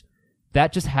Chargers.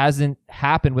 That just hasn't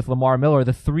happened with Lamar Miller.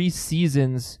 The 3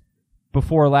 seasons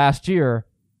before last year,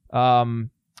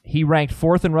 he ranked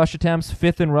 4th in rush attempts,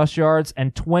 5th in rush yards,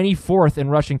 and 24th in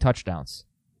rushing touchdowns.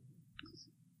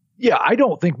 Yeah, I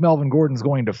don't think Melvin Gordon's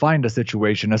going to find a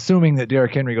situation, assuming that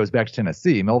Derrick Henry goes back to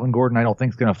Tennessee. Melvin Gordon, I don't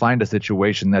think, is going to find a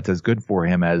situation that's as good for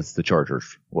him as the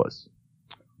Chargers was.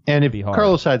 And if Be hard.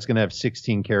 Carlos Hyde's going to have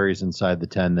 16 carries inside the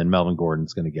 10, then Melvin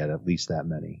Gordon's going to get at least that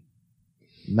many.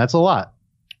 And that's a lot.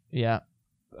 Yeah.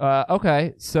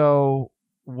 Okay, so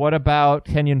what about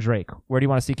Kenyon Drake? Where do you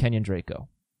want to see Kenyon Drake go?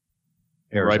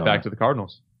 Arizona. Right back to the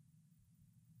Cardinals.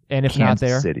 And if not Kansas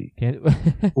there? City.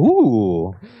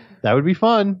 Ooh, that would be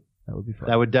fun. That would be fun.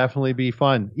 That would definitely be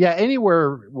fun. Yeah,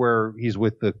 anywhere where he's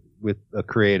with a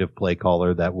creative play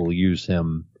caller that will use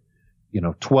him,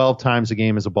 12 times a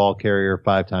game as a ball carrier,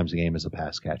 5 times a game as a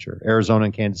pass catcher. Arizona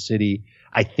and Kansas City.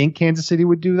 I think Kansas City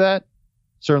would do that.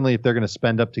 Certainly, if they're going to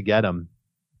spend up to get him,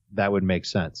 that would make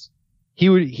sense. He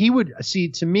would see,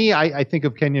 to me, I think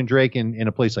of Kenyon Drake in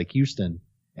a place like Houston,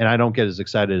 and I don't get as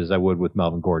excited as I would with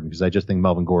Melvin Gordon, because I just think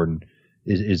Melvin Gordon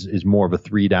is more of a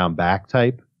 3-down back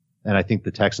type. And I think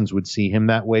the Texans would see him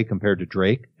that way compared to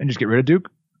Drake. And just get rid of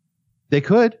Duke? They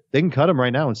could. They can cut him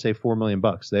right now and save $4 million.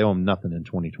 They owe him nothing in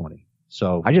 2020.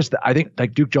 So I think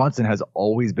like Duke Johnson has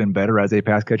always been better as a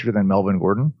pass catcher than Melvin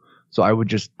Gordon. So I would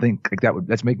just think like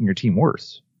that's making your team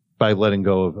worse. by letting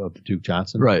go of Duke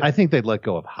Johnson, Right. I think they'd let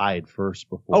go of Hyde first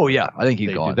before. Oh yeah, I think he's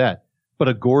they gone. do that. But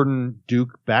a Gordon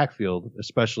Duke backfield,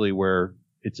 especially where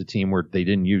it's a team where they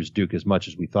didn't use Duke as much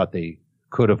as we thought they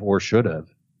could have or should have,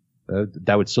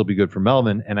 that would still be good for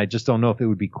Melvin. And I just don't know if it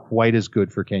would be quite as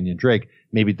good for Kenyon Drake.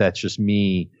 Maybe that's just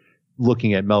me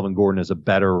looking at Melvin Gordon as a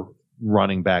better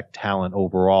running back talent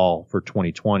overall for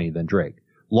 2020 than Drake.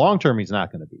 Long term, he's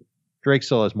not going to be. Drake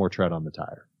still has more tread on the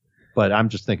tire. But I'm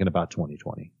just thinking about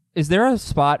 2020. Is there a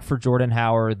spot for Jordan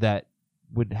Howard that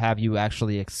would have you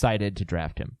actually excited to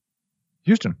draft him?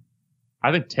 Houston.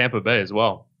 I think Tampa Bay as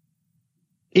well.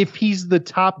 If he's the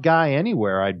top guy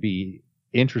anywhere, I'd be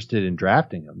interested in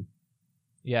drafting him.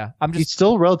 Yeah, I'm He's just.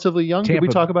 still relatively young. Did we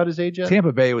Tampa- talk about his age yet?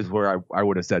 Tampa Bay was where I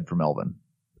would have said for Melvin.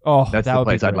 Oh, That's that the would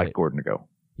place be I'd great. like Gordon to go.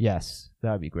 Yes,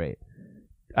 that would be great.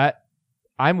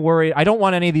 I'm worried. I don't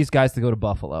want any of these guys to go to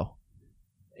Buffalo.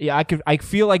 Yeah, I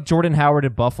feel like Jordan Howard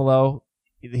at Buffalo,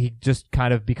 he just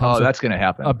kind of becomes Oh, that's going to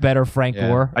happen. a better Frank Yeah.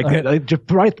 Gore. I'm gonna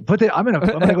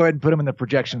go ahead and put him in the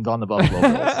projections on the Buffalo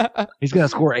Bills. He's going to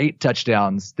score 8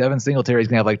 touchdowns. Devin Singletary's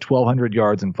going to have like 1,200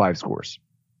 yards and 5 scores.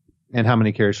 And how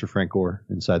many carries for Frank Gore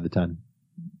inside the 10?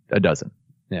 A dozen.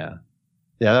 Yeah.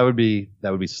 Yeah, that would be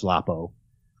sloppo.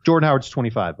 Jordan Howard's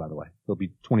 25, by the way. He'll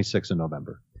be 26 in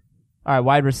November. All right,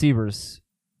 wide receivers.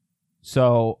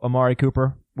 So Amari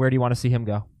Cooper, where do you want to see him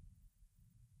go?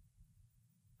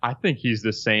 I think he's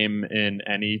the same in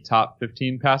any top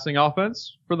 15 passing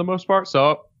offense for the most part.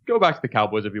 So go back to the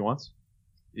Cowboys if he wants.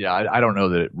 Yeah, I don't know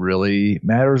that it really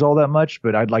matters all that much,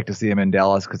 but I'd like to see him in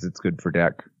Dallas because it's good for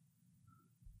Dak.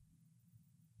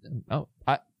 Oh,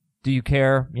 do you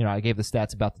care? You know, I gave the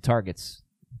stats about the targets,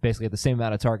 basically the same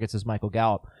amount of targets as Michael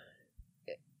Gallup.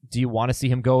 Do you want to see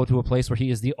him go to a place where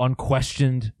he is the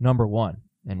unquestioned number one?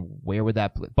 And where would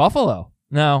that Buffalo?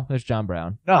 No, there's John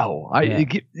Brown. No,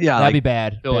 That'd like, be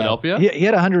bad. Philadelphia? he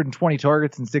had 120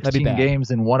 targets in That'd be 16 bad.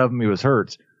 games, and one of them he was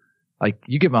hurt. Like,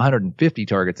 you give him 150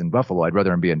 targets in Buffalo, I'd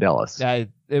rather him be in Dallas. I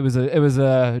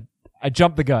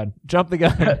jumped the gun.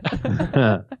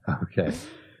 Okay.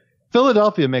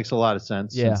 Philadelphia makes a lot of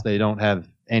sense Yeah. since they don't have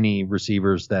any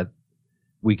receivers that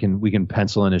we can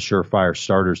pencil in as surefire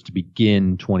starters to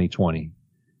begin 2020.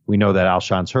 We know that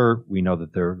Alshon's hurt. We know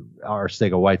that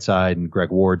Arcega-Whiteside and Greg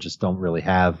Ward just don't really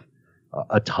have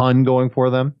a ton going for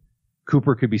them.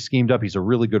 Cooper could be schemed up. He's a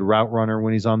really good route runner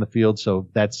when he's on the field, so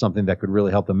that's something that could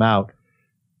really help them out.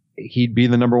 He'd be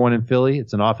the number one in Philly.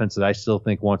 It's an offense that I still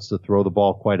think wants to throw the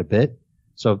ball quite a bit.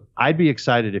 So I'd be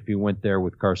excited if he went there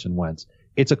with Carson Wentz.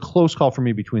 It's a close call for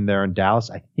me between there and Dallas.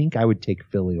 I think I would take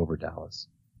Philly over Dallas.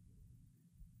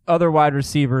 Other wide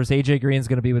receivers, A.J. Green's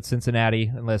going to be with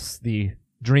Cincinnati unless the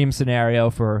dream scenario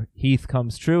for Heath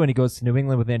comes true and he goes to New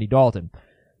England with Andy Dalton.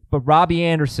 But Robbie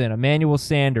Anderson, Emmanuel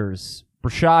Sanders,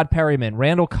 Brashad Perryman,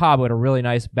 Randall Cobb had a really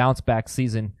nice bounce-back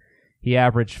season. He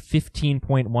averaged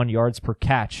 15.1 yards per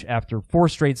catch after 4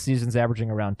 straight seasons averaging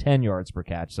around 10 yards per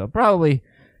catch. So probably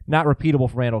not repeatable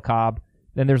for Randall Cobb.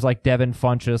 Then there's like Devin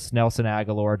Funchess, Nelson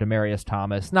Aguilar, Demaryius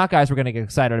Thomas. Not guys we're going to get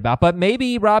excited about, but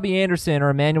maybe Robbie Anderson or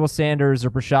Emmanuel Sanders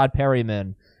or Brashad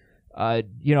Perryman.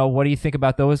 What do you think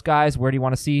about those guys? Where do you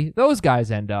want to see those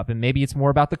guys end up? And maybe it's more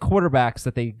about the quarterbacks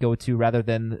that they go to rather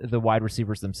than the wide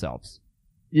receivers themselves.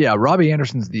 Yeah, Robbie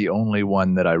Anderson's the only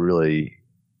one that I really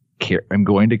am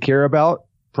going to care about,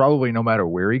 probably no matter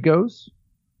where he goes.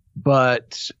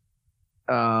 But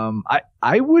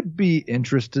I would be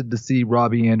interested to see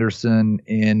Robbie Anderson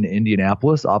in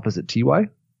Indianapolis opposite T.Y.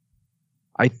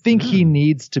 I think he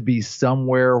needs to be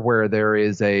somewhere where there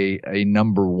is a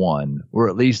number one, or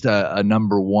at least a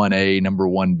number 1A, number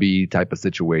 1B type of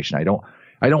situation. I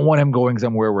don't want him going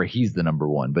somewhere where he's the number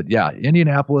one. But yeah,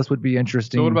 Indianapolis would be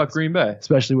interesting. So what about Green Bay?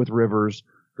 Especially with Rivers.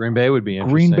 Green Bay would be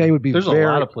interesting. Green Bay would be There's very, a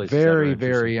lot of places that are very,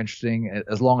 interesting. very interesting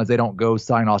as long as they don't go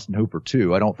sign Austin Hooper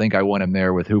too. I don't think I want him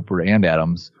there with Hooper and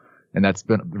Adams, and that's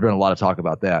been a lot of talk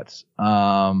about that.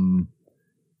 And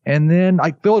then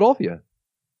Philadelphia,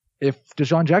 if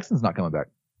Deshaun Jackson's not coming back.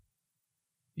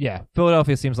 Yeah,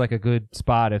 Philadelphia seems like a good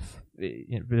spot if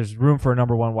there's room for a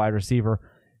number one wide receiver.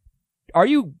 Are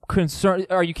you concerned?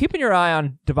 Are you keeping your eye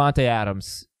on Devontae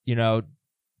Adams?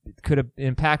 Could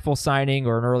an impactful signing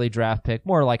or an early draft pick,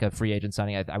 more like a free agent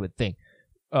signing, I would think.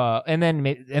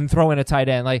 And throw in a tight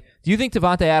end. Like, do you think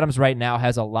Devontae Adams right now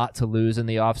has a lot to lose in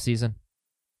the offseason?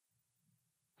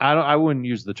 I wouldn't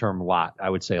use the term lot. I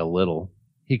would say a little.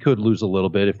 He could lose a little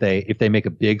bit if they make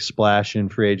a big splash in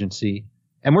free agency.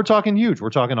 And we're talking huge. We're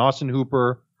talking Austin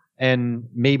Hooper and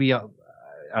maybe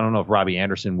I don't know if Robbie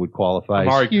Anderson would qualify.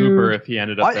 Amari Cooper, if he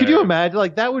ended up there. Could you imagine?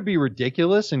 Like, that would be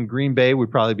ridiculous. And Green Bay would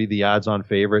probably be the odds-on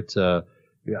favorite to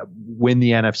win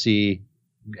the NFC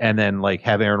and then like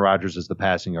have Aaron Rodgers as the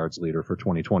passing yards leader for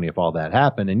 2020 if all that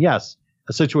happened. And yes,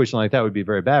 a situation like that would be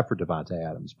very bad for Devontae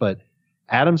Adams. But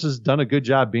Adams has done a good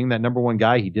job being that number one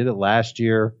guy. He did it last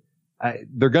year.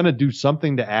 They're going to do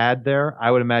something to add there.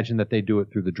 I would imagine that they do it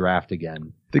through the draft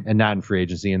again and not in free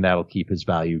agency, and that'll keep his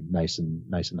value nice and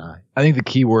high. I think the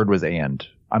key word was and.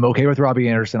 I'm okay with Robbie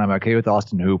Anderson. I'm okay with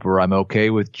Austin Hooper. I'm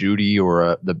okay with Judy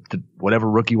or the whatever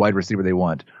rookie wide receiver they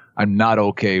want. I'm not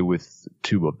okay with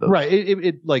two of those.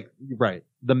 Right. Right.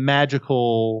 The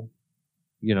magical,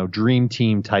 dream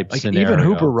team type scenario. Even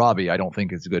Hooper Robbie, I don't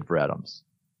think is good for Adams.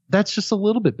 That's just a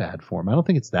little bit bad for him. I don't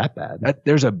think it's that bad.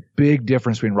 There's a big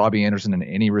difference between Robbie Anderson and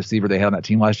any receiver they had on that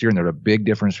team last year, and there's a big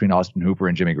difference between Austin Hooper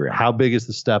and Jimmy Graham. How big is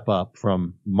the step up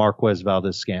from Marquez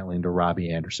Valdez-Scantling to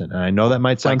Robbie Anderson? And I know that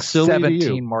might sound like silly 17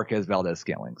 to you. Marquez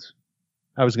Valdez-Scantlings.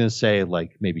 I was going to say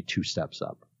like maybe 2 steps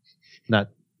up, not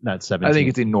 17. I think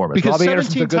it's enormous. Because Robbie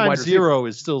 17 times times 0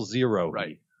 is still 0.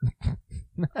 Right.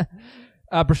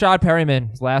 Brashad Perryman,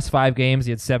 his last 5 games,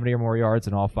 he had 70 or more yards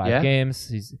in all 5 games.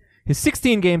 His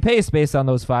 16-game pace based on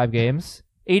those 5 games,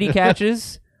 80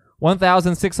 catches,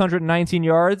 1,619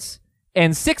 yards,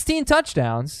 and 16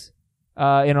 touchdowns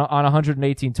on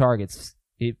 118 targets.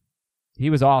 He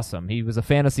was awesome. He was a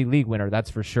fantasy league winner,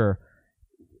 that's for sure.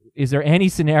 Is there any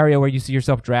scenario where you see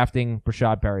yourself drafting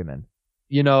Brashad Perryman?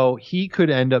 He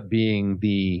could end up being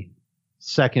the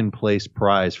second place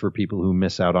prize for people who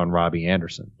miss out on Robbie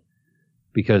Anderson,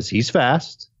 because he's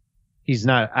fast. He's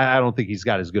not, I don't think he's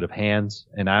got as good of hands,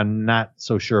 and I'm not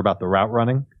so sure about the route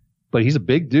running, but he's a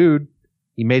big dude.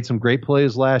 He made some great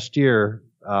plays last year.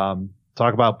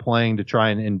 Talk about playing to try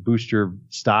and boost your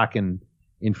stock in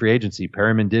free agency.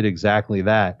 Perryman did exactly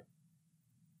that.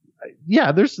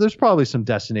 Yeah, there's probably some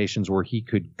destinations where he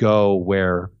could go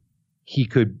where he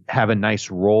could have a nice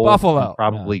role. Buffalo. And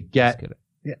probably No, get.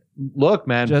 Yeah, look,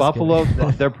 man, Just Buffalo,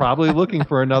 kidding. they're probably looking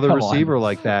for another Come receiver on.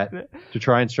 like that to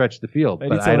try and stretch the field. They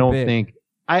But need I someone don't big. think,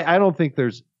 I don't think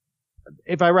there's,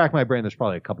 if I rack my brain, there's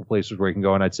probably a couple places where you can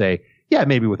go, and I'd say, yeah,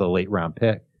 maybe with a late round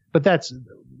pick. But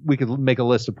we could make a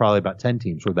list of probably about 10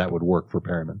 teams where that would work for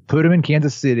Perryman. Put him in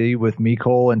Kansas City with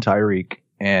Mecole and Tyreek,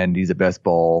 and he's a best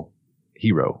ball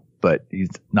hero, but he's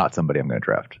not somebody I'm going to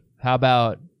draft. How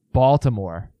about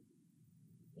Baltimore?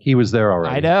 He was there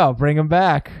already. I know. Bring him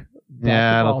back. Back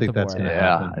Yeah, to I don't think that's Baltimore. gonna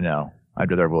Yeah, happen. I know.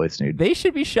 I'd rather have Willie Snead. They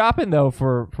should be shopping though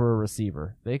for a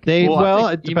receiver. They could, They, well,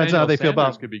 I it think depends on how Emmanuel they feel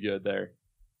Sanders about could be good there.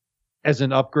 as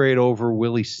an upgrade over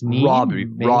Willie Snead. Robbie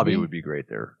maybe? would be great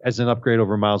there. As an upgrade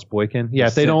over Miles Boykin. Yeah,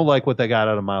 if they Sim- don't like what they got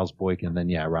out of Miles Boykin, then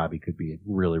yeah, Robbie could be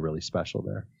really, really special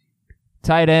there.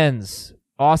 tight ends.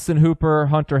 Austin Hooper,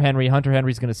 Hunter Henry. Hunter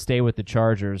Henry's going to stay with the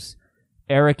Chargers.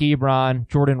 Eric Ebron,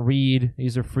 Jordan Reed.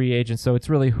 These are free agents. So it's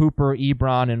really Hooper,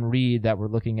 Ebron, and Reed that we're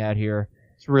looking at here.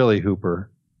 It's really Hooper.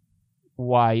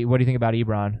 Why? What do you think about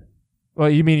Ebron? Well,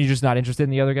 you mean you're just not interested in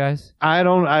the other guys? I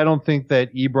don't think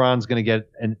that Ebron's going to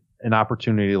get an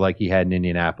opportunity like he had in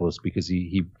Indianapolis, because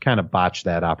he kind of botched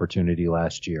that opportunity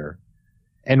last year.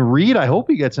 And Reed, I hope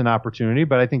he gets an opportunity,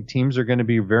 but I think teams are going to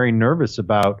be very nervous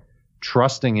about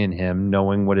trusting in him,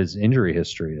 knowing what his injury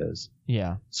history is.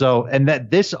 Yeah. So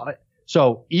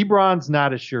Ebron's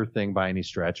not a sure thing by any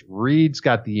stretch. Reed's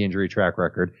got the injury track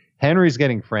record. Henry's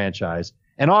getting franchised,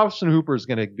 and Austin Hooper's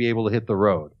going to be able to hit the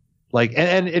road.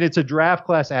 And it's a draft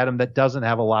class, Adam, that doesn't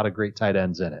have a lot of great tight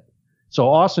ends in it. So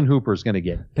Austin Hooper's going to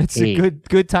get It's paid. a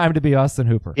good time to be Austin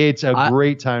Hooper. It's a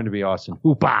great time to be Austin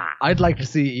Hooper. I'd like to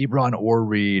see Ebron or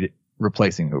Reed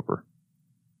replacing Hooper.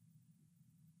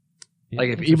 Like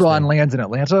if Interesting. Ebron lands in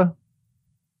Atlanta,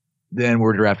 then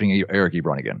we're drafting Eric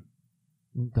Ebron again.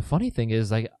 The funny thing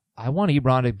is, like, I want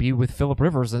Ebron to be with Phillip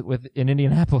Rivers in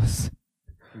Indianapolis.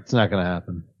 It's not going to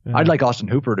happen. I'd like Austin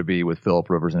Hooper to be with Phillip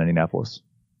Rivers in Indianapolis.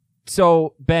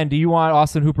 So, Ben, do you want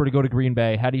Austin Hooper to go to Green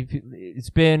Bay? How do you feel?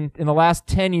 It's been, in the last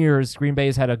 10 years, Green Bay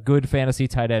has had a good fantasy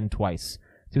tight end twice.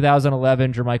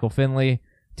 2011, Jermichael Finley.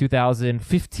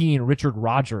 2015, Richard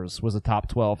Rodgers was a top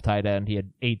 12 tight end. He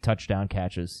had 8 touchdown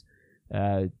catches.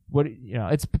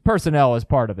 It's personnel as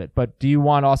part of it, but do you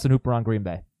want Austin Hooper on Green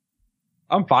Bay?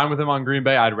 I'm fine with him on Green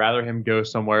Bay. I'd rather him go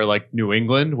somewhere like New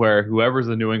England, where whoever's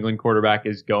the New England quarterback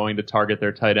is going to target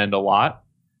their tight end a lot.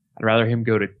 I'd rather him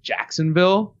go to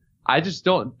Jacksonville. I just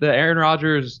don't. The Aaron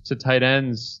Rodgers to tight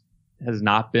ends has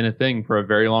not been a thing for a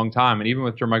very long time. And even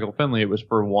with Jermichael Finley, it was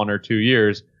for 1 or 2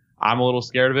 years. I'm a little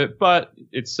scared of it, but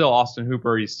it's still Austin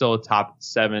Hooper. He's still a top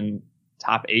 7,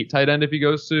 top 8 tight end if he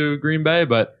goes to Green Bay,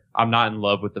 but I'm not in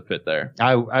love with the fit there.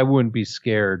 I wouldn't be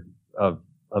scared of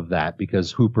that,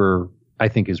 because Hooper, I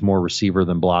think, is more receiver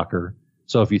than blocker.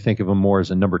 So if you think of him more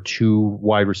as a number 2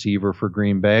 wide receiver for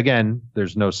Green Bay, again,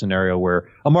 there's no scenario where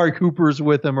Amari Cooper's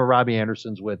with him or Robbie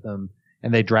Anderson's with him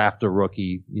and they draft a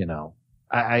rookie.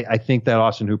 I think that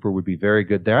Austin Hooper would be very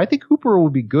good there. I think Hooper will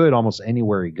be good almost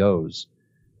anywhere he goes.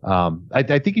 I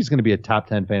think he's going to be a top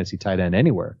 10 fantasy tight end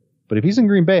anywhere. But if he's in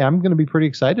Green Bay, I'm going to be pretty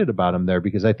excited about him there,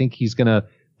 because I think he's going to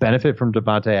benefit from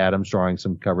Devontae Adams drawing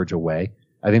some coverage away.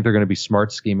 I think they're going to be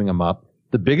smart scheming him up.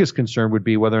 The biggest concern would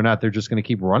be whether or not they're just going to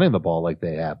keep running the ball like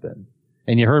they have been.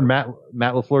 And you heard Matt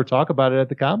LaFleur talk about it at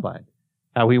the Combine,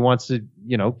 how he wants to,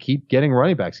 keep getting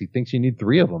running backs. He thinks you need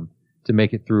 3 of them to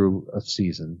make it through a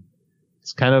season.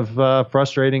 It's kind of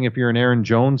frustrating if you're an Aaron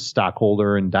Jones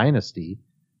stockholder in Dynasty.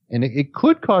 And it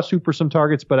could cost Hooper some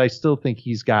targets, but I still think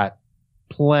he's got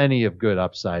plenty of good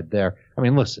upside there. I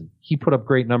mean, listen, he put up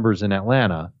great numbers in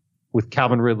Atlanta with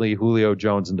Calvin Ridley, Julio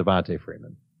Jones, and Devontae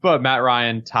Freeman. But Matt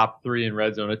Ryan, top 3 in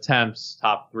red zone attempts,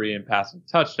 top 3 in passing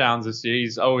touchdowns this year.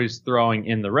 He's always throwing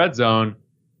in the red zone.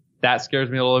 That scares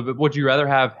me a little bit. Would you rather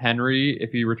have Henry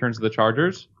if he returns to the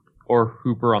Chargers or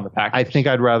Hooper on the Packers? I think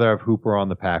I'd rather have Hooper on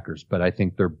the Packers, but I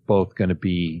think they're both going to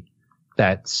be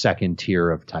that second tier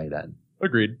of tight end.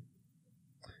 Agreed.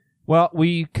 Well,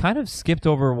 we kind of skipped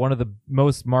over one of the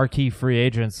most marquee free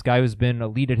agents, guy who's been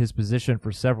elite at his position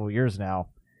for several years now.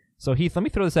 So, Heath, let me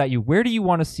throw this at you. Where do you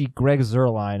want to see Greg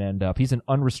Zuerlein end up? He's an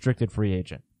unrestricted free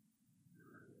agent.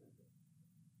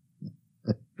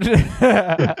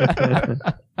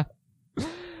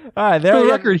 All right, For there the we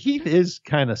go. record, Heath is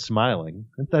kind of smiling.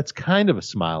 That's kind of a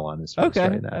smile on his face Okay,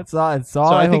 right now. that's all. That's all.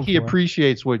 So I think hope he for.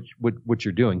 appreciates what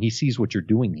you're doing. He sees what you're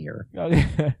doing here. Well,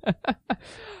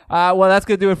 that's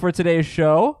going to do it for today's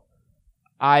show.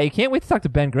 I can't wait to talk to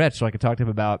Ben Gretsch so I can talk to him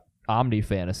about Omni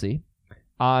Fantasy.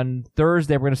 On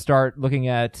Thursday, we're going to start looking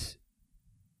at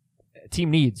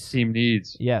team needs. Team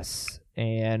needs. Yes.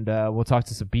 And we'll talk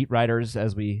to some beat writers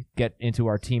as we get into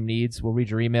our team needs. We'll read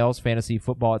your emails,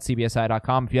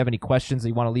 fantasyfootball@cbsi.com. If you have any questions that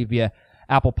you want to leave via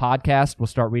Apple Podcast, we'll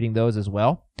start reading those as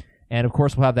well. And, of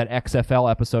course, we'll have that XFL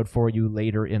episode for you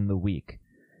later in the week.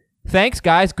 Thanks,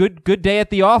 guys. Good day at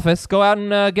the office. Go out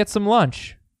and get some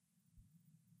lunch.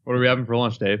 What are we having for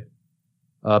lunch, Dave?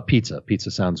 Pizza. Pizza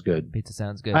sounds good. Pizza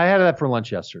sounds good. I had that for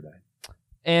lunch yesterday.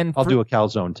 And I'll do a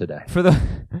calzone today.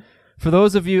 For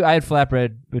those of you, I had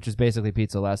flatbread, which is basically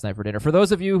pizza, last night for dinner. For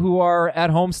those of you who are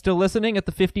at home still listening at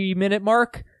the 50-minute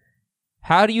mark,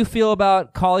 how do you feel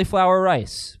about cauliflower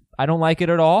rice? I don't like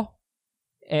it at all.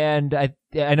 And I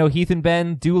know Heath and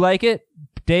Ben do like it.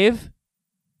 Dave?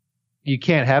 You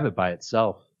can't have it by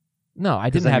itself. No, I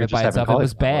 'Cause didn't then have you're it by just having itself. It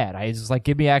was cauliflower. bad. I was just like,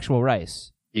 give me actual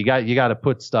rice. You got to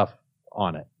put stuff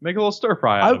on it. Make a little stir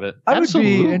fry out of it. I would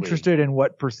Absolutely. be interested in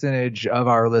what percentage of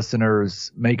our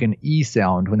listeners make an E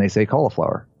sound when they say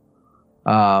cauliflower.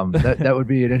 That would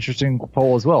be an interesting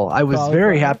poll as well. I was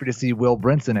very happy to see Will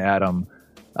Brinson Adam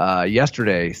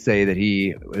yesterday say that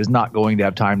he is not going to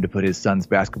have time to put his son's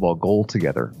basketball goal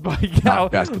together.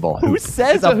 Not basketball Who hoop.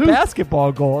 says a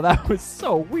basketball goal? That was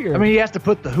so weird. I mean, he has to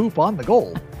put the hoop on the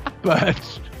goal,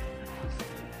 but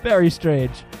very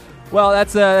strange. Well,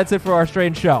 that's it for our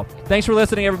strange show. Thanks for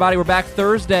listening, everybody. We're back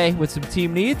Thursday with some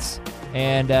team needs.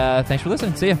 And thanks for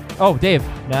listening. See ya. Oh, Dave.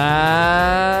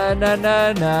 Nah.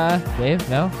 Dave,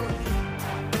 no?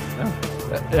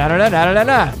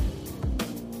 Nah.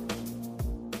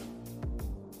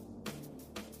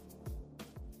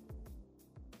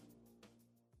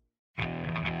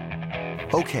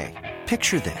 Okay,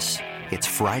 picture this. It's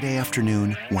Friday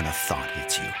afternoon when a thought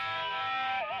hits you.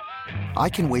 I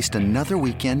can waste another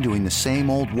weekend doing the same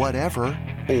old whatever,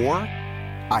 or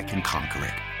I can conquer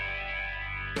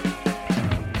it.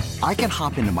 I can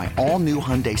hop into my all-new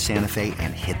Hyundai Santa Fe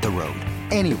and hit the road.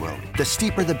 Any road. The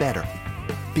steeper, the better.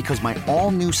 Because my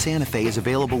all-new Santa Fe is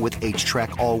available with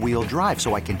H-Track all-wheel drive,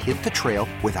 so I can hit the trail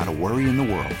without a worry in the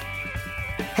world.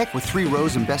 Heck, with 3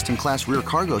 rows and best-in-class rear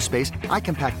cargo space, I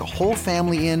can pack the whole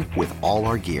family in with all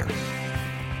our gear.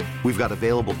 We've got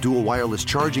available dual wireless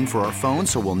charging for our phones,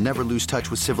 so we'll never lose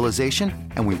touch with civilization,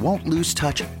 and we won't lose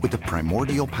touch with the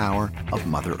primordial power of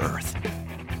Mother Earth.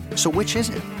 So which is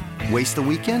it? Waste the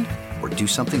weekend or do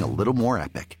something a little more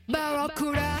epic?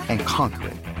 And conquer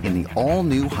it in the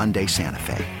all-new Hyundai Santa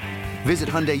Fe. Visit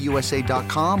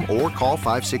HyundaiUSA.com or call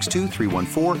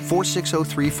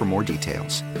 562-314-4603 for more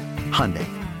details. Hyundai,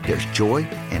 there's joy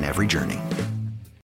in every journey.